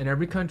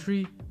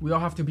 we all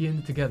have to be in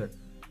it together.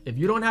 If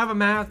you don't have a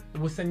mask,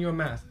 we'll send you a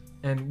mask.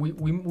 And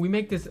we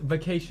make this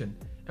vacation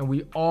and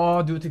we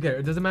all do it together.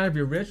 It doesn't matter if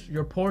you're rich,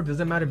 you're poor, it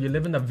doesn't matter if you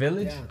live in a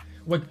village.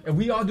 Yeah. If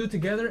we all do it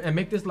together and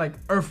make this like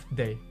Earth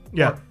Day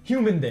or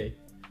Human Day,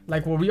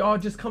 like where we all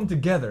just come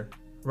together,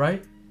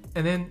 right?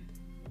 And then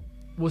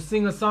we'll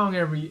sing a song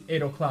every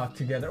 8 o'clock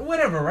together,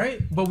 whatever,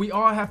 right? But we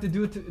all have to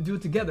do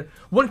it together.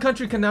 One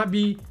country cannot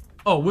be,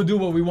 we'll do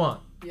what we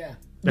want. Yeah.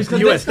 That's the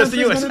U.S. That's the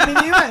U.S. Gonna be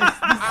the US.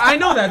 I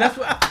know that.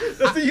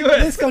 That's the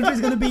U.S. This country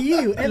is gonna be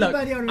you.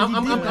 Everybody already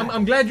did that.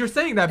 I'm glad you're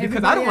saying that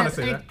because I don't want to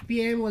say that. 8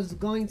 p.m. was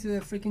going to the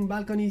freaking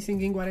balcony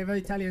singing whatever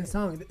Italian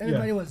song.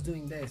 Everybody was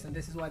doing this, and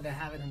this is why they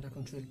have it under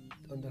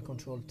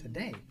control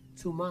today.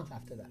 2 months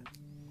after that,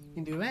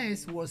 in the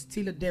US was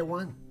still a day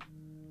one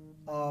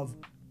of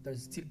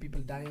there's still people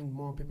dying,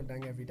 more people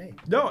dying every day.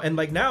 No, and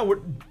like now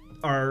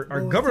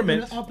our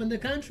government up in the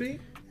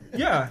country.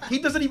 Yeah, he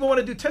doesn't even want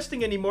to do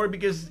testing anymore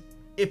because.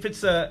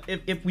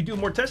 If we do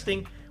more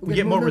testing, we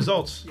get more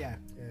results. Yeah.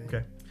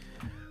 Okay.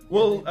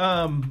 Well,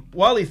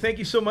 Wally, thank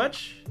you so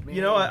much. Man.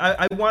 You know,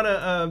 I want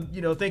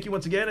to thank you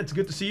once again. It's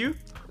good to see you.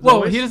 Well,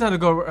 always. He doesn't have to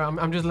go.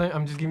 I'm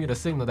just giving you the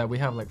signal that we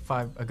have like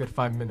a good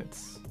 5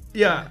 minutes.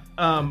 Yeah.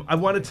 I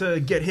wanted to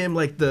get him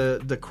like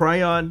the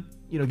cryon.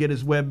 Get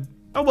his web.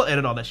 Oh, we'll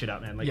edit all that shit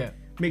out, man. Like,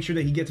 make sure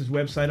that he gets his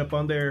website up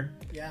on there.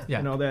 Yeah.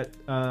 And all that.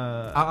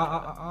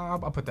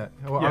 I'll put that.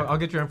 Well, I'll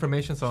get your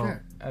information. So.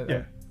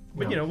 Sure.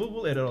 But you know,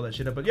 we'll edit all that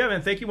shit up. But yeah,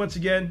 man, thank you once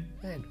again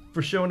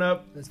for showing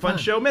up. That's fun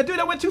show, man. Dude,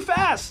 that went too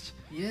fast.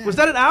 Yeah. Was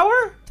that an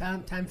hour?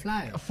 Time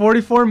flies.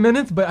 44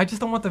 minutes, but I just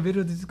don't want the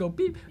video to just go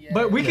beep. Yeah.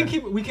 But we can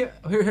keep,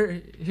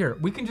 here,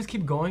 we can just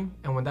keep going,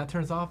 and when that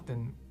turns off,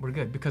 then we're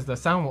good, because the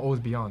sound will always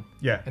be on.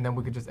 Yeah. And then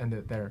we could just end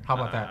it there. How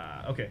about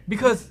that? Okay.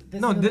 Because,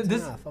 This no, is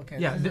this, enough. Okay,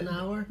 yeah, this is an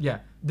hour. Yeah,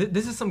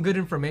 this is some good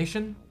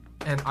information,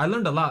 and I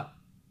learned a lot,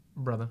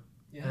 brother.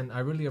 Yeah. And I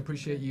really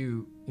appreciate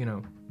you,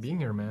 being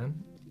here,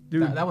 man.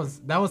 Dude. That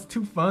was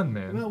too fun,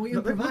 man. Well, we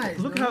Look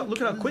improvised.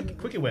 how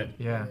quick it went.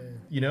 Yeah.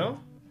 You know?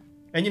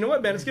 And you know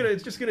what, man? It's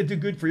just gonna do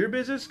good for your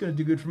business. It's gonna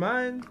do good for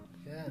mine.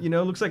 Yeah. You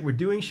know, looks like we're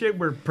doing shit.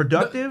 We're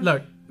productive.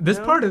 Look, this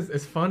You know? part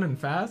is fun and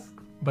fast,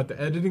 but the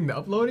editing, the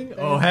uploading,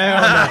 oh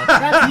hell no.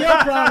 That's your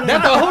problem.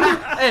 That's a whole new,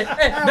 hey,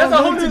 that's a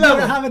whole new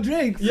level. Have a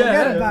drink. Yeah,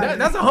 Forget about it.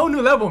 that's a whole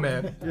new level,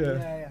 man.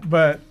 Yeah.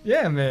 But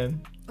yeah,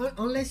 man.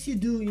 Unless you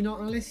do,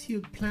 unless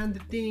you plan the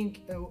thing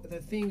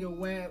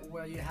where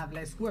you have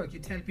less work, you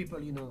tell people,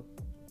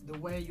 the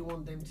way you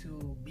want them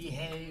to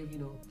behave,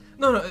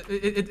 No,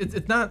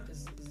 it's not.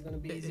 It's gonna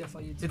be easier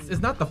for you to.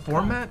 It's not the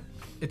format.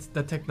 It's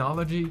the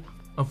technology.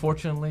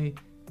 Unfortunately,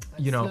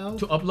 slow?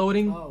 to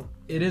uploading, Oh.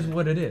 it is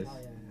what it is. Oh,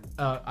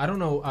 yeah. I don't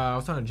know. I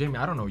was telling Jamie,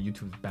 I don't know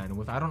YouTube's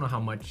bandwidth. I don't know how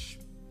much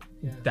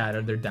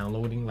data they're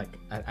downloading, like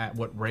at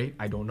what rate.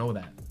 I don't know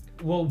that.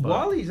 Well,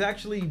 Wally's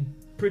actually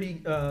pretty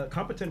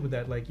competent with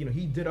that. Like,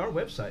 he did our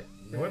website.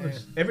 Yeah.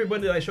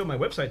 Everybody that I show my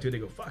website to, they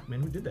go, "Fuck,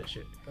 man, who did that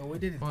shit?" Oh, we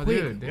did it Oh,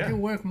 quick. dude, We yeah.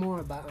 can work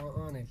more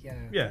on it. Yeah.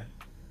 Yeah.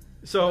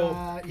 So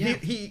yeah.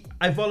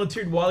 I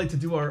volunteered Wally to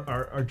do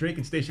our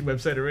DRAKEN Station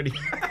website already.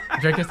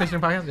 DRAKEN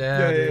Station podcast.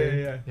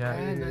 Yeah.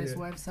 Yeah, nice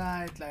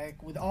website,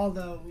 like with all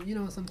the,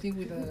 something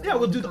with the. Yeah,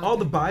 we'll do all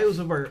the content. bios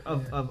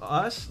of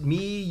us,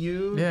 me,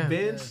 you, Yeah.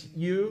 Vince,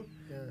 you.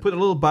 Yeah. Put a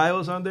little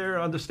bios on there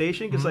on the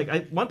station because like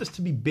I want this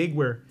to be big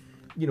where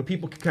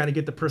people can kind of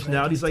get the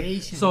personalities. Like,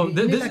 Station. So You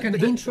need this like an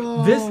this,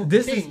 intro.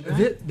 this thing,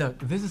 is right?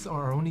 this is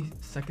our only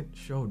second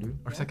show, dude.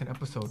 Our second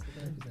episode.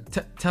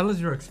 This Tell us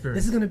your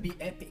experience. is gonna be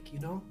epic,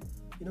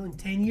 in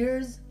 10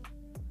 years.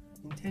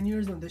 In 10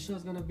 years, when the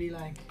show's gonna be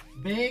like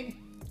big,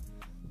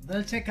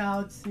 they'll check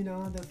out,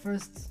 the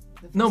first.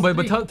 No, but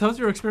three. tell us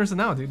your experience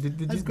now, dude. Did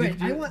That's you, great.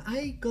 Did you,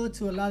 I go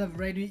to a lot of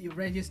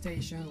radio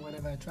stations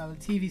whenever I travel,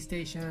 TV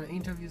station,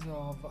 interviews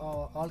of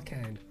all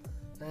kind,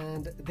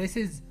 and this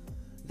is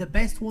the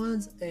best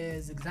ones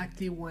is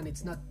exactly when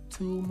it's not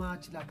too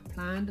much like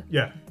planned.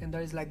 Yeah. And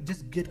there is like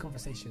just good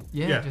conversation.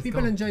 Yeah. just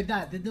People go. enjoy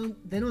that. They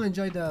don't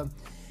enjoy the.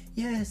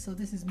 Yeah, so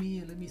this is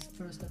me. Let me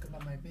first talk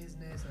about my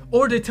business. And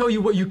Or they tell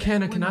you what you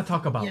can and cannot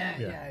talk about.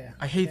 Yeah.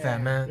 I hate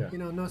that, man.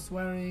 Yeah. No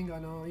swearing or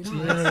no.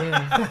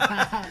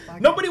 Yeah.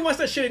 Nobody wants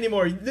that shit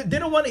anymore. They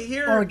don't want to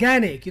hear.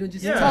 Organic,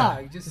 just Yeah.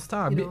 talk. Just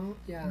talk.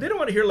 Yeah. They don't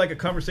want to hear like a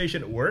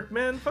conversation at work,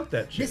 man. Fuck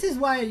that shit. This is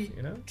why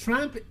know?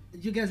 Trump.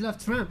 You guys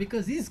love Trump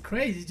because he's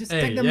crazy. Just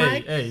Hey, take the hey,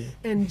 mic hey.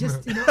 and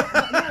just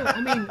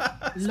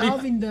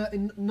love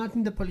not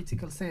in the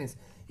political sense,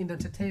 in the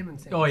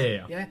entertainment sense. Oh,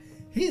 yeah. Yeah,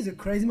 he's a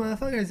crazy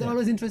motherfucker. It's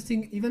always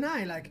interesting. Even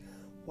I like,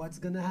 what's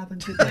gonna happen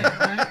today?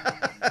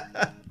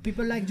 Right?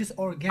 People like just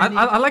organic.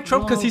 I like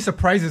Trump because raw- he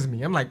surprises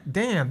me. I'm like,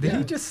 damn, did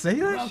he just say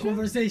raw that shit?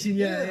 conversation.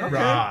 Yeah. Okay.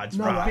 Rods,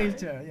 No rods.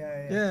 filter.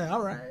 Yeah. Yeah,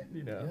 all right.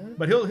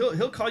 But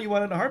he'll call you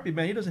out in a heartbeat,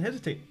 man. He doesn't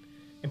hesitate,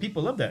 and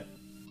people love that.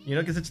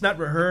 Because it's not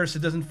rehearsed. It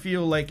doesn't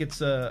feel like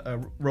it's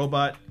a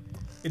robot.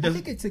 It I doesn't.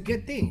 think it's a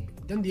good thing.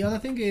 Then the other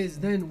thing is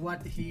then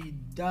what he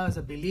does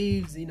or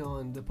believes, in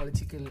the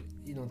political,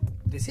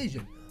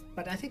 decision.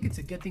 But I think it's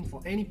a good thing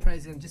for any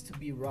president just to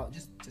be raw,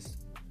 just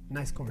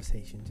nice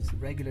conversation, just a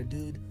regular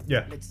dude.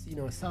 Yeah. Let's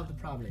solve the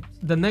problems.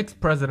 The next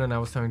president, I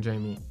was telling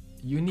Jamie,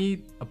 you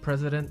need a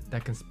president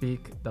that can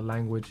speak the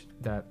language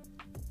that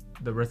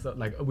the rest of,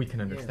 we can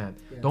understand.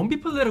 Yeah. Don't be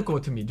political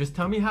to me. Just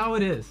tell me how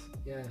it is.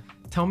 Yeah.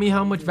 Tell me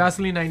how much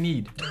Vaseline I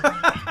need.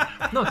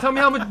 No, tell me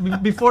how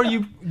much before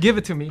you give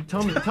it to me.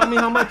 Tell me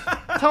how much.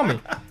 Tell me,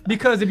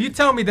 because if you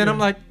tell me, then I'm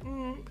like,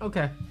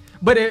 okay.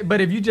 But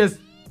if you just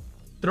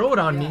throw it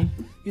on me,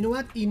 You know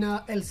what? In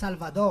El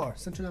Salvador,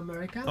 Central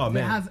America, Oh,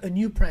 they man. have a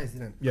new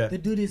president. Yeah. The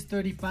dude is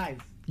 35.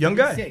 Young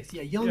guy. 36.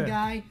 Yeah, young Yeah.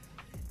 guy.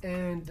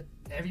 And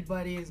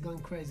everybody is going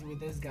crazy with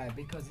this guy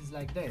because he's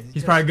like this.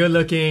 he's probably good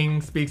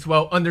looking, speaks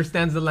well,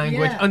 understands the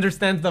language, Yeah.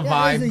 understands the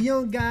Yeah, he's a vibe.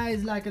 young guy.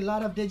 It's like a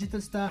lot of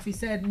digital stuff. He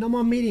said, no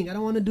more meeting. I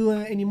don't want to do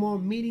any more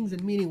meetings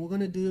and meeting. We're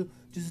going to do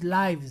just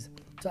lives.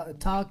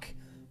 Talk.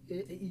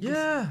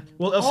 Yeah.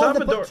 Well, El All the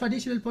Salvador.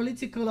 traditional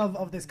political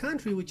of this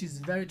country, which is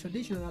very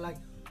traditional, are like,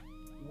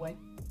 wait,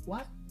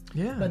 what?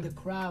 Yeah. But the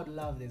crowd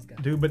love this guy.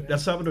 Dude, but El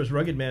Salvador's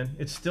rugged, man.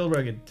 It's still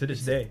rugged to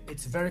this day.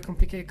 It's a very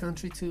complicated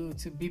country to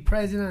be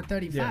president at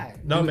 35. Yeah.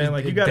 No, Dude, man.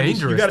 Like you it's gotta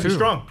dangerous, be too.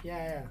 strong.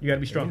 Yeah. You gotta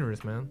be strong.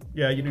 Dangerous, man.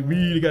 Yeah, you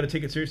really gotta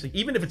take it seriously.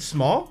 Even if it's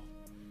small,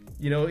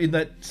 in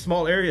that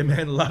small area,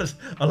 man, a lot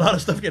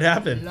of stuff can A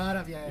happen. lot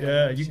of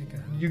Yeah,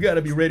 you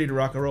gotta be ready to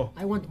rock and roll.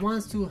 I went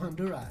once to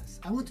Honduras.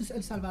 I went to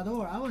El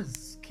Salvador. I was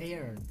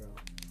scared, bro.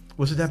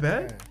 Was it that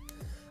bad?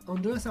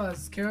 Honduras, I was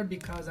scared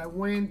because I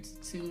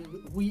went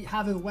to. We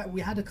had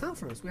a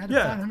conference. We had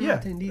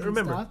 500 attendees and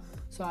stuff.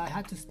 So I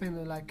had to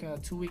spend like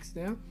 2 weeks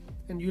there,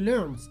 and you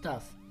learn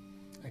stuff.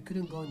 I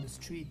couldn't go in the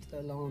street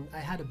alone. I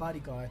had a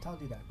bodyguard. I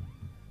told you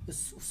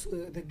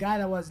that. The guy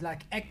that was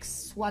like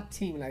ex-SWAT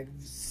team, like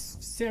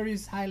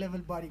serious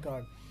high-level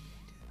bodyguard.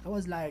 I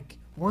was like,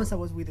 once I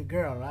was with a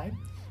girl, right?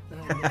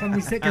 Can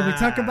we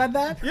talk about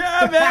that?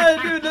 Yeah,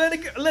 man, dude,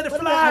 let it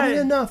fly. I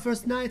mean, no,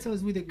 first night I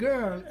was with a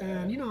girl,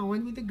 and I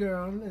went with the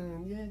girl,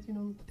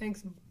 and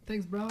thanks,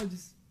 bro. I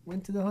just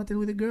went to the hotel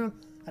with a girl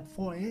at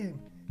 4 a.m.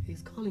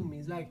 He's calling me.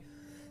 He's like,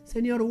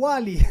 Senor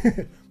Wally,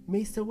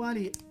 Mr.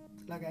 Wally,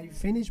 like, are you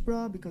finished,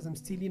 bro? Because I'm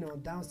still,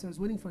 downstairs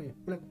waiting for you.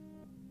 I'm like,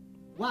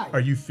 why?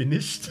 Are you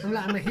finished? I'm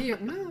like, I'm here.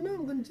 No,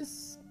 I'm gonna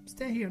just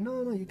stay here.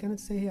 No, you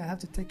cannot stay here. I have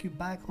to take you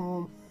back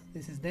home.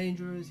 This is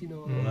dangerous,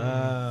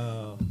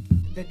 Wow.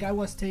 The guy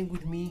was staying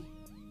with me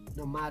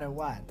no matter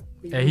what.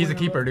 Hey, he's a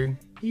keeper, dude.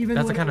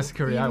 That's the kind of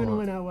security I want. Even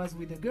when I was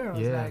with the girl, I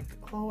was like,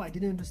 I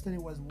didn't understand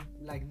it was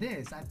like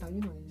this. I thought,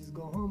 you just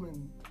go home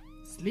and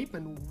sleep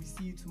and we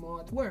see you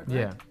tomorrow at work, right?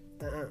 Yeah.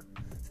 So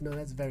no,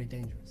 that's very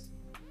dangerous.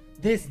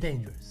 This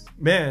dangerous.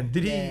 Man,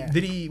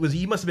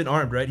 he must have been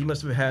armed, right? He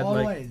must have had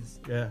always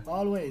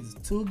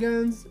 2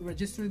 guns,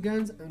 registered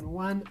guns, and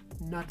 1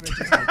 not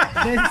registered.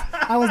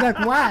 I was like,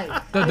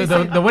 why?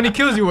 The one he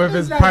kills you with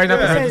is probably not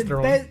the registered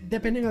one.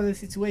 Depending on the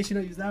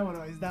situation, use that one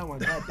or use that one.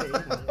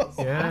 But,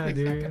 yeah,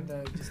 dude.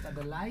 Just at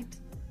the light,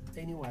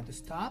 anywhere to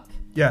stop.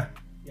 Yeah.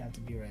 You have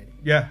to be ready.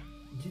 Yeah.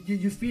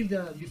 You feel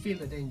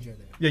the danger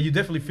there. Yeah, you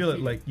definitely feel it.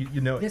 Like you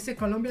know it. They say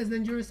Colombia is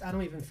dangerous. I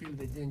don't even feel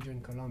the danger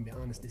in Colombia.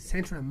 Honestly,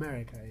 Central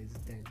America is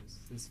dangerous.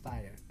 It's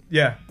fire.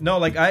 Yeah, no,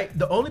 like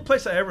the only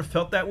place I ever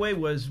felt that way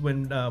was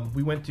when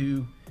we went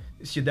to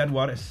Ciudad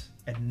Juarez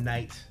at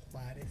night.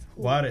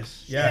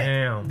 Juarez, yeah.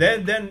 Damn.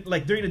 Then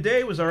like during the day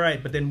it was all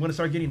right, but then when it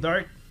started getting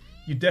dark,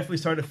 you definitely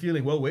started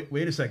feeling, well,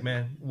 wait a sec,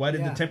 man. Why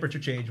did the temperature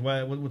change?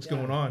 What's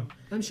going on?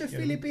 I'm sure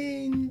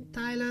Philippines,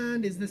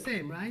 Thailand is the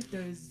same, right?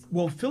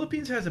 Well,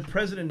 Philippines has a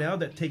president now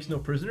that takes no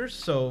prisoners,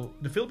 so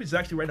the Philippines is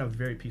actually right now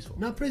very peaceful.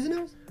 No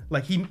prisoners?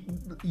 Like you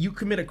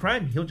commit a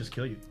crime, he'll just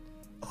kill you.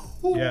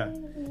 Ooh. Yeah.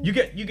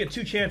 You get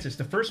 2 chances.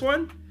 The first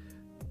one,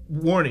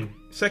 warning.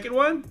 Second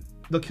one,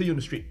 they'll kill you in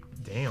the street.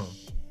 Damn.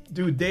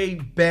 Dude, they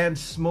banned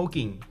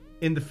smoking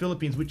in the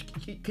Philippines, which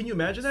can you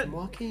imagine that?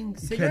 Smoking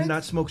cigarettes? You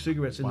cannot smoke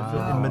cigarettes in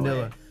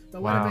Manila.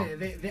 But wait a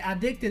minute, they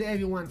addicted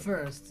everyone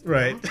first.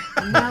 Right.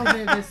 And now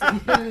they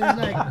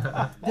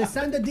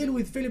signed a deal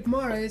with Philip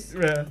Morris.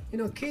 Yeah.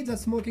 Kids are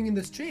smoking in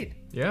the street.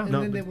 Yeah. And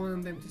then they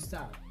want them to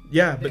stop.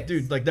 Yeah, but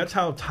dude, like that's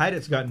how tight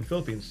it's gotten in the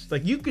Philippines.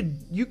 Like you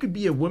could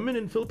be a woman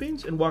in the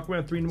Philippines and walk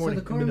around 3 in the morning.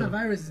 So the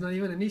coronavirus is not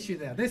even an issue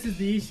there. This is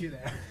the issue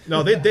there.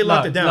 No, they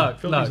locked it down.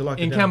 Philippines locked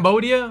it down. In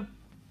Cambodia,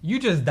 you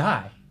just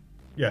die.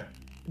 Yeah.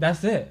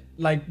 That's it.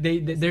 Like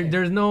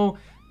there's no,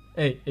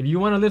 hey, if you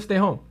want to live, stay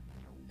home.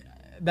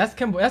 That's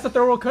a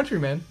third world country,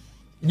 man.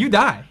 You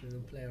die. They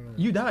don't play around.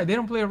 You die. They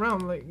don't play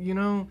around. Like you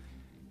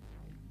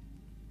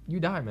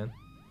die, man.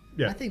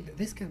 Yeah. I think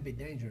this can be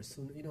dangerous.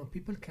 So,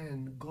 people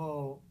can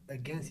go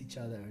against each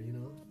other.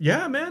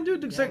 Yeah, man,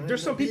 dude. It's like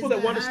there's some people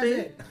that want to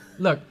stay.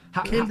 Look,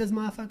 kill this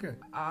motherfucker.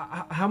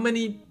 How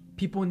many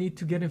people need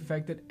to get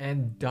infected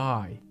and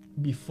die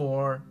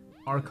before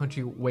our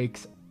country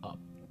wakes up?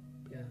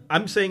 Yeah.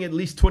 I'm saying at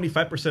least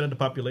 25% of the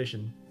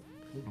population.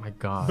 Oh my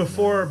God.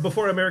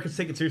 Before Americans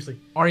take it seriously.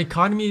 Our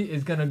economy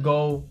is gonna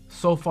go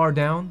so far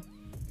down.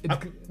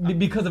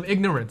 Because of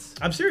ignorance.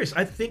 I'm serious.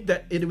 I think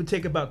that it would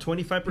take about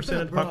 25%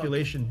 of the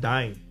population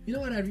dying. You know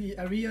what I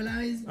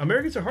realized?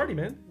 Americans are hardy,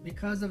 man.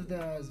 Because of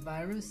the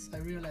virus, I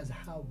realized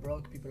how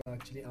broke people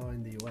actually are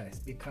in the US.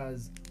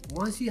 Because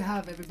once you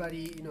have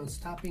everybody,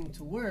 stopping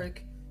to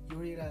work, you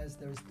realize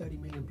there's 30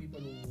 million people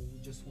who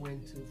just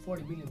went to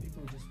 40 million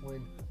people who just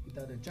went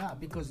without a job.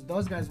 Because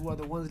those guys were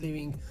the ones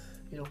living,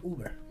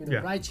 Uber,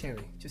 ride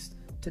sharing, just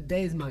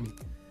today's money.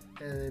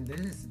 And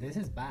this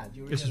is bad.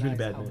 This is really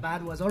bad, how man.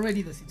 bad was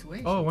already the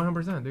situation. Oh,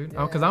 100%, dude.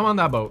 Yeah. Because I'm on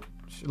that boat.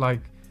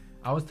 Like,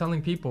 I was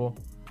telling people,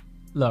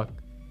 look,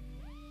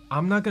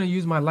 I'm not going to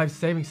use my life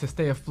savings to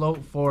stay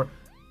afloat for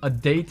a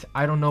date.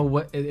 I don't know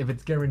if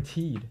it's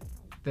guaranteed.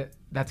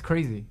 That's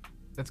crazy.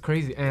 That's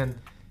crazy. And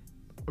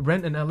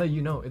rent in LA,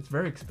 it's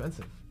very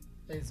expensive.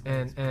 It's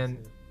very expensive. And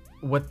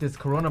what this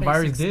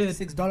coronavirus did.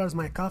 $6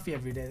 my coffee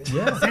every day.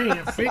 Yeah.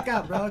 Insane. Freak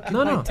out, bro.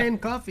 No. 10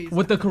 coffees.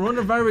 What the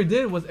coronavirus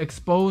did was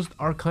exposed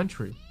our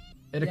country.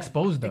 It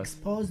exposed us.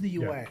 Exposed the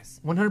US.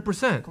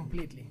 100%.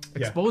 Completely.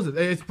 Exposed it.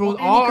 It exposed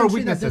all our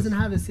weaknesses. That doesn't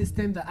have a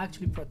system that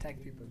actually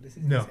protect people. This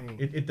is insane.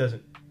 It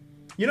doesn't.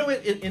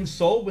 In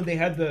Seoul, when they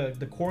had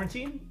the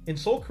quarantine, in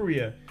Seoul,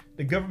 Korea,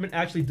 the government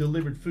actually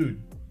delivered food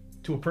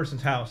to a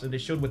person's house, and they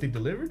showed what they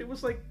delivered. It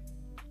was like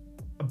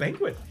a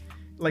banquet.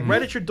 Like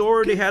right at your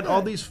door, they had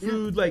all these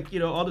food,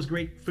 all this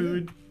great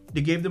food.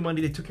 They gave them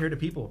money. They took care of the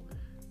people.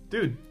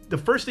 Dude, the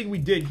first thing we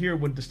did here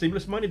with the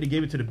stimulus money, they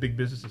gave it to the big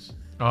businesses.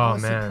 Oh,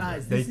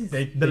 man.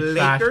 The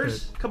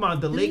Lakers? Come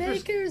on, the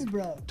Lakers? Lakers,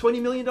 bro.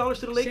 $20 million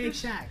to the Lakers?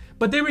 Shake Shack.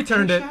 But they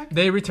returned it.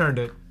 They returned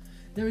it.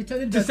 They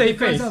returned To it save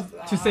face.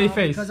 because To save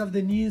face. because of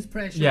the news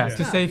pressure. Yeah, and to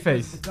stuff, save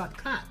because face. It got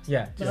cut.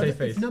 Yeah, to But save if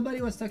face.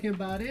 nobody was talking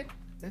about it,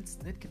 let's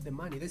keep the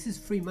money. This is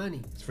free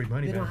money. It's free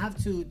money, They man. don't have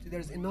to.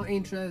 There's no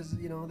interest.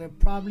 You know, they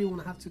probably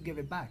won't have to give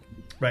it back.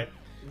 Right.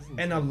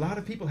 And a lot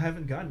of people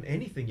haven't gotten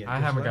anything yet. I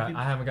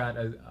haven't got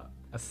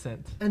a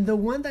cent. And the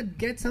one that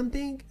gets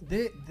something,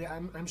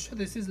 I'm sure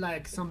this is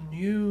like some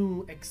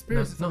new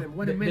experience for them.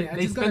 Wait a minute, I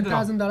just got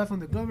 $1,000 from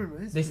the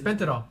government. They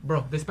spent it all,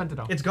 bro. They spent it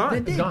all. It's gone. They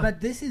It's did, gone.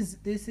 but this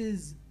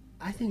is.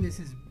 I think this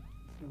is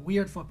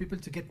weird for people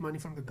to get money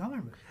from the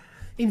government.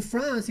 In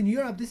France, in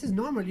Europe, this is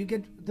normal. You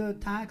get the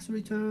tax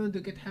return, you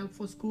get help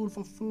for school,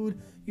 for food.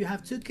 You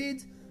have 2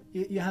 kids,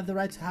 you have the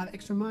right to have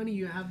extra money.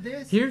 You have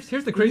this. Here's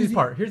the crazy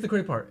part. Here's the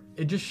crazy part.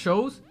 It just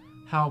shows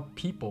how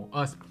people,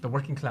 us, the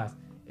working class,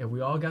 if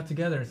we all got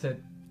together and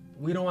said,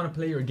 we don't want to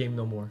play your game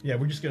no more. Yeah,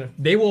 we're just gonna.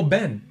 They will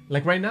bend.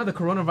 Like right now, the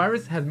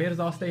coronavirus has made us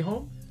all stay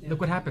home. Yeah. Look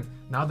what happened.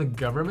 Now the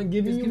government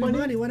giving you Give me money.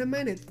 money. Wait a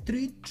minute,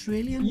 $3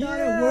 trillion.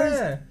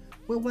 Yeah.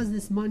 Where was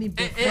this money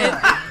before?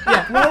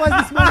 Yeah. Where was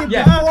this money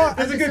Yeah. before? That's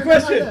a And good this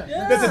question. and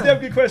Yeah. That's a damn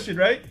good question,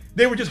 right?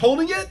 They were just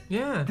holding it.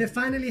 Yeah. They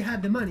finally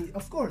had the money.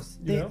 Of course,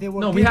 You know? they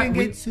were No, we giving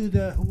had- it to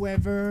the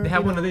whoever. They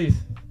have one of these.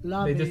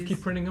 Lobbies. They just keep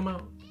printing them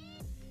out.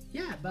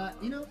 Yeah, but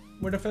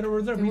We're the Federal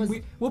Reserve. It was-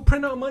 We'll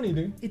print out money,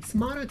 dude. it's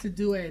smarter to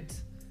do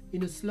it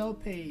in a slow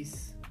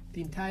pace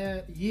the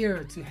entire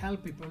year to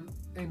help people.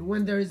 And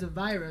when there is a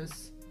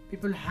virus,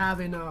 people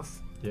have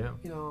enough, Yeah.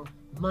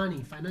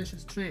 money, financial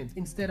strength,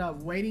 instead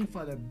of waiting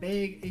for the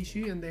big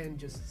issue and then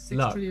just $6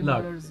 Look, trillion look.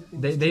 dollars.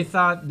 They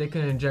thought they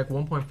could inject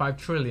 1.5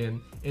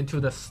 trillion into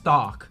the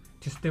stock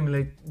to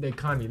stimulate the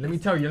economy. Let me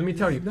tell you.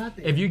 It's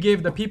nothing. If you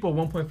give the people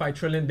 1.5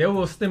 trillion, they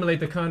will stimulate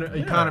the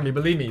economy.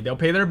 Believe me, they'll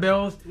pay their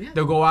bills. Yeah.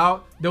 They'll go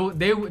out.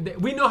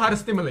 We know how to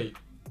stimulate.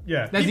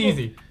 Yeah, That's people-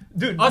 easy.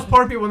 dude. Us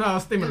poor people know how to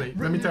stimulate.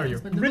 Yeah, Let me yeah, tell you.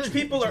 spend the Rich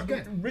money, people which are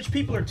is good. rich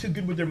people are too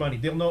good with their money.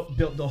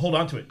 They'll hold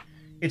on to it.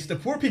 It's the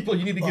poor people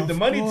you need to give Of the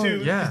money course. to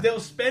because Yeah. they'll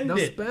spend They'll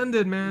it. spend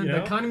it, man. You The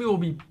know? economy will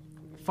be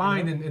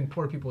fine You know? in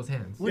poor people's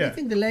hands. What do Yeah. you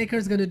think the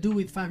Lakers gonna do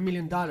with $5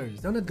 million?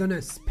 They're not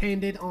gonna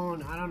spend it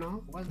on, I don't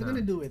know. What's they gonna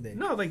do with it?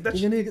 No, like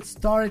that's You're gonna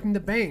store it in the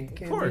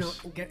bank and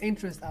course. get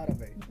interest out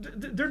of it.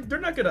 they're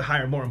not gonna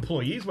hire more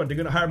employees. What, they're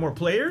gonna hire more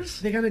players?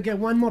 They're gonna get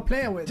one more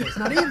player with it.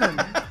 Not even.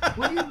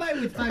 What do you buy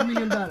with $5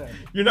 million?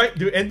 You're not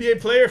do NBA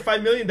player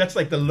 5 million. That's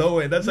like the low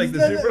end. That's like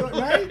the super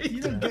right?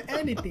 You don't get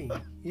anything.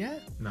 Yeah.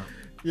 No.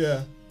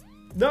 Yeah.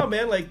 No,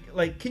 man.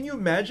 Like, can you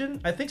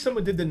imagine? I think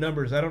someone did the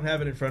numbers. I don't have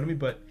it in front of me,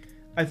 but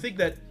I think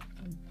that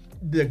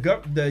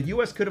the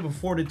U.S. could have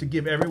afforded to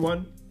give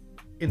everyone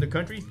in the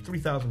country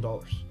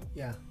 $3,000.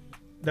 Yeah.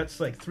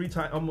 That's like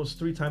almost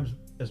three times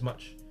as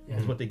much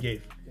as what they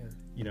gave. Yeah.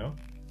 You know,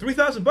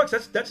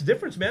 $3,000. That's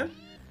difference, man.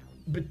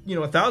 But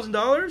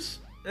 $1,000.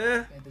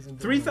 That doesn't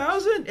do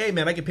 3,000. Hey,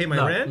 man, I could pay my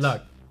Look, rent.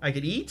 look. I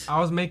could eat. I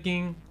was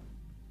making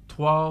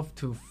 $1,200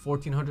 to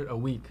 $1,400 a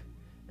week,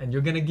 and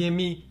you're gonna give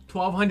me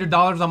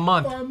 $1,200 a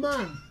month. For a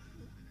month.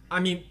 I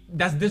mean,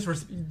 that's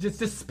disrespect. Just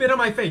spit on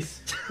my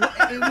face.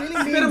 It really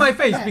Spit means on my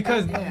face that,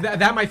 because yeah.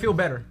 that might feel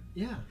better.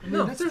 Yeah. I No,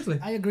 that's- seriously.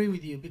 I agree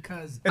with you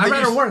because And I'd then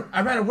rather you- work.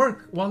 I'd rather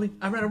work, Wally.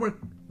 I'd rather work.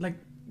 Like,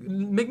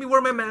 make me wear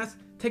my mask,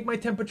 take my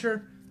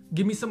temperature,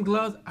 give me some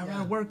gloves. I'd Yeah.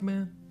 rather work,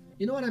 man.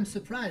 you know what? I'm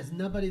surprised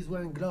nobody's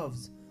wearing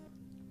gloves.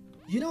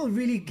 You don't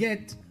really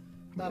get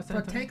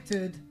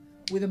protected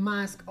with a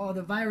mask or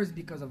the virus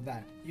because of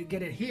that. You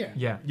get it here.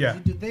 Yeah. Yeah. You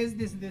do this,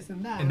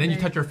 and that. And then you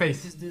touch your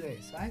face. Just do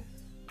this, right?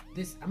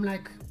 I'm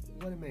like,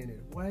 wait a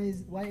minute. Why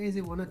is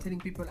it we're not telling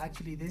people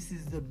actually this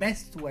is the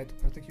best way to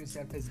protect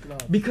yourself as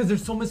gloves? Because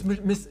there's so much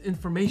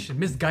misinformation,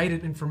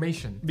 misguided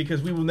information.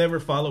 Because we will never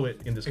follow it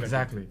in this country.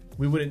 Exactly.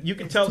 We wouldn't. You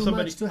can It's too too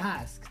somebody. much to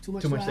ask. Too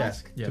much Too to much to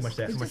ask. Yes. Too much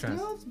to It's ask. just to ask.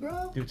 gloves,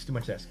 bro. Dude, it's too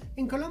much to ask.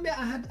 In Colombia,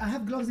 I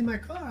have gloves in my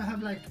car. I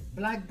have like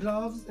black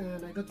gloves,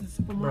 and I go to the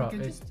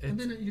supermarket. And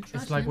then you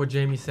trash it's like them. what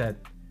Jamie said.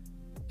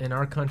 In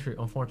our country,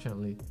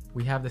 unfortunately,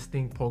 we have this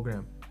thing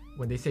program.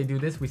 When they say do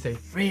this, we say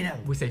Freedom.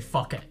 we say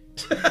fuck it.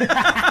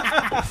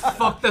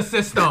 Fuck the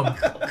system.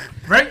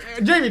 Right?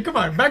 Jamie, come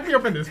on, back me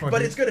up in this one. But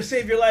dude. it's gonna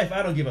save your life.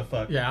 I don't give a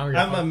fuck. Yeah, I don't give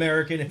a I'm fuck.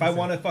 American. If I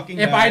want to fucking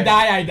If I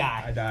die, I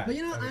die. I die. But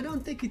I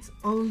don't think it's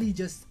only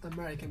just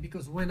American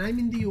because when I'm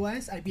in the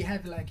US, I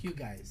behave like you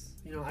guys.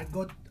 I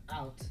go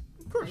out.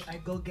 Of course. I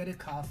go get a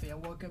coffee. I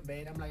walk a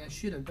bit. I'm like I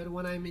shouldn't. But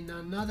when I'm in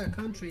another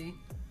country,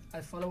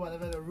 I follow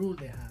whatever the rule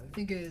they have.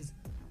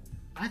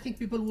 I think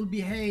people will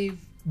behave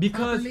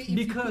Because properly if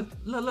you put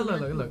look, the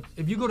right look. rules.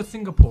 If you go to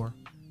Singapore,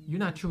 you're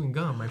not chewing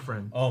gum, my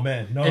friend. Oh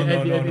man, no, And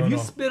no, if, no, if no, you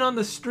no. spit on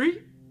the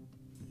street,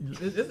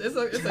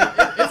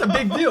 it's a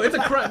big deal. It's a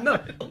crime. No,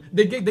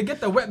 they get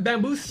the wet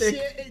bamboo stick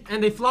Shit.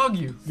 and they flog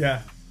you.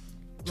 Yeah,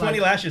 20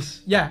 Like-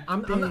 lashes. Yeah,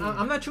 I'm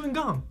not chewing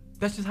gum.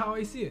 That's just how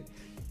I see it.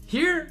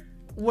 Here,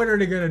 what are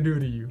they gonna do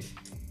to you?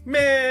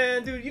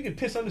 Man, dude, you can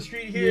piss on the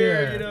street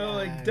here. Yeah.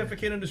 Like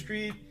defecate on the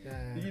street.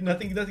 Yeah.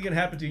 Nothing gonna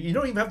happen to you. You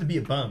don't even have to be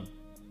a bum.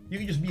 You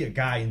can just be a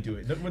guy and do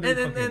it. What the fuck are you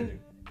gonna do? And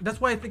that's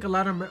why I think a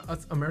lot of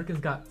us Americans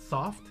got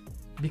soft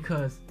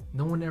because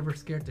no one ever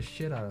scared the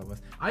shit out of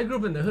us. I grew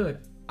up in the hood.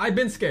 I've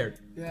been scared.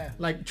 Yeah.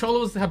 Like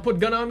cholos have put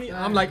gun on me.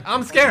 I'm like,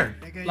 I'm scared.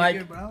 Okay, like,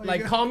 you're good, bro. You're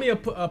like good. call me a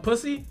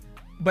pussy,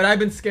 but I've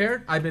been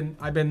scared. I've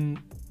been,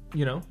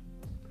 you know.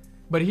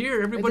 But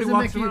here, everybody it doesn't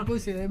walks make you around. a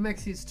pussy. It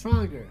makes you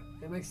stronger.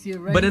 It makes you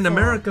ready. But in for-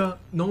 America,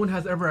 no one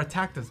has ever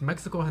attacked us.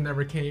 Mexico has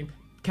never came.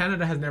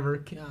 Canada has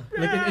never. Yeah.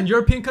 Like in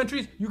European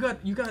countries, you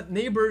got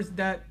neighbors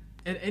that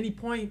at any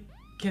point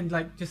can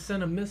like just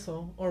send a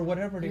missile or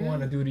whatever they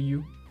want to do to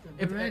you.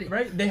 They're ready.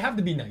 Right? They have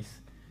to be nice.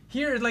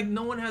 Here, it's like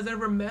no one has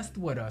ever messed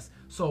with us,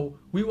 so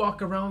we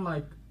walk around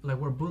like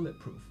we're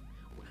bulletproof.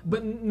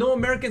 But no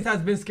Americans has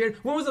been scared.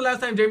 When was the last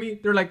time, Jamie?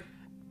 They're like,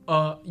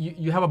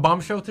 you have a bomb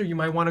shelter. You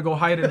might want to go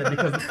hide in it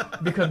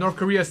because North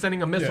Korea is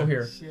sending a missile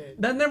here. Shit.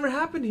 That never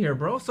happened here,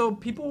 bro. So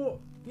people,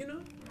 you know,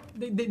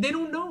 they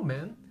don't know,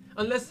 man.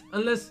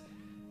 Unless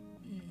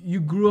you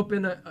grew up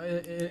in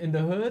the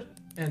hood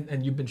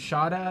and you've been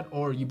shot at,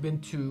 or you've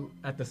been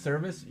at the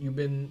service, you've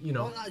been, you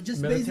know, Well,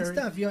 just military. basic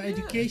stuff. Your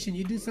education.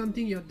 You do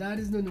something, your dad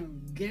is gonna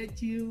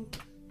get you.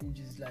 You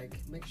just like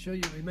make sure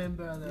you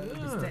remember the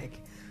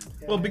mistake.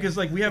 Well, because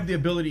like we have the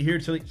ability here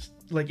to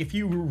like if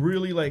you were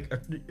really like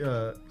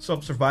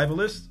some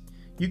survivalist,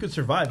 you could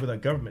survive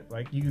without government.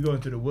 Like you could go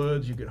into the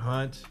woods, you could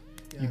hunt,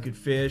 you could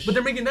fish. But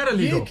they're making that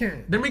illegal. You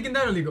can. They're making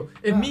that illegal.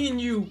 If me and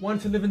you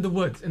want to live in the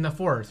woods, in the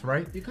forest,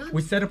 right? You can't.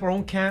 We set up our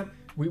own camp.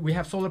 We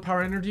have solar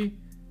power energy.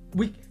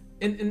 We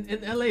in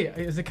LA,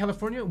 is it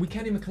California? We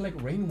can't even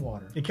collect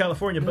rainwater. in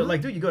California, but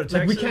like dude, you go to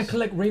Like Texas. we can't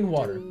collect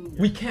rainwater. Dude.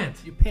 We can't.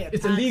 You pay a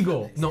It's tax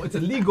illegal. for this. No, it's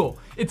illegal.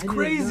 It's I didn't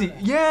crazy. know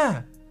that.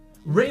 Yeah.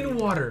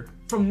 Rainwater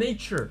from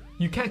nature.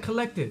 You can't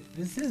collect it.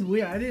 This is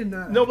weird. I didn't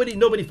know.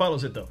 Nobody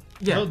follows it though.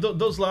 Yeah.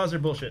 Those laws are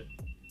bullshit.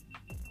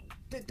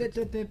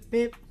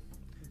 Beep.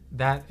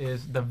 That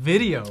is the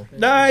video.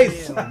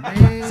 Nice.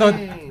 Man. So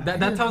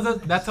that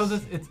tells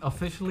us it's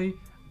officially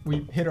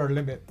we hit our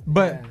limit.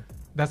 But Yeah.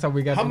 that's how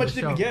we got. How through much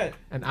the did we show. get?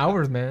 An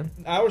hour's, man.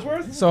 Hours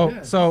worth? So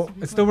Yeah,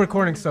 it's still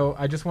recording. So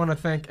I just want to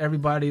thank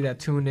everybody that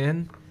tuned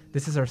in.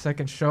 This is our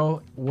second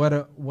show. What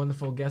a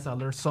wonderful guest! I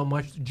learned so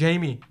much.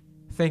 Jamie,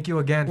 thank you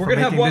again We're for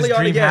gonna have making this Wally on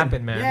dream again.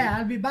 happen, man. Yeah,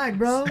 I'll be back,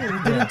 bro. We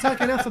didn't talk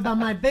enough about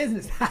my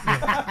business.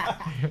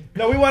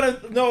 No, we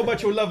want to know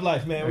about your love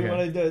life, man. We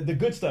Okay. want the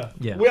good stuff.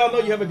 Yeah. We all know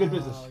you have a good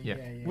business. Yeah.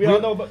 We all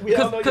know. We all know you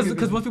have a good Because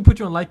business. once we put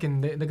you on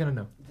liking, they're gonna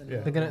know.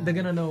 Yeah. They're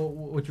gonna know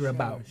what you're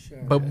about. Sure.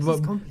 But This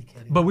is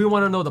complicated. but we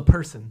want to know the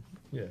person.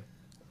 Yeah.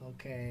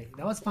 Okay,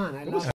 that was fun. I love it.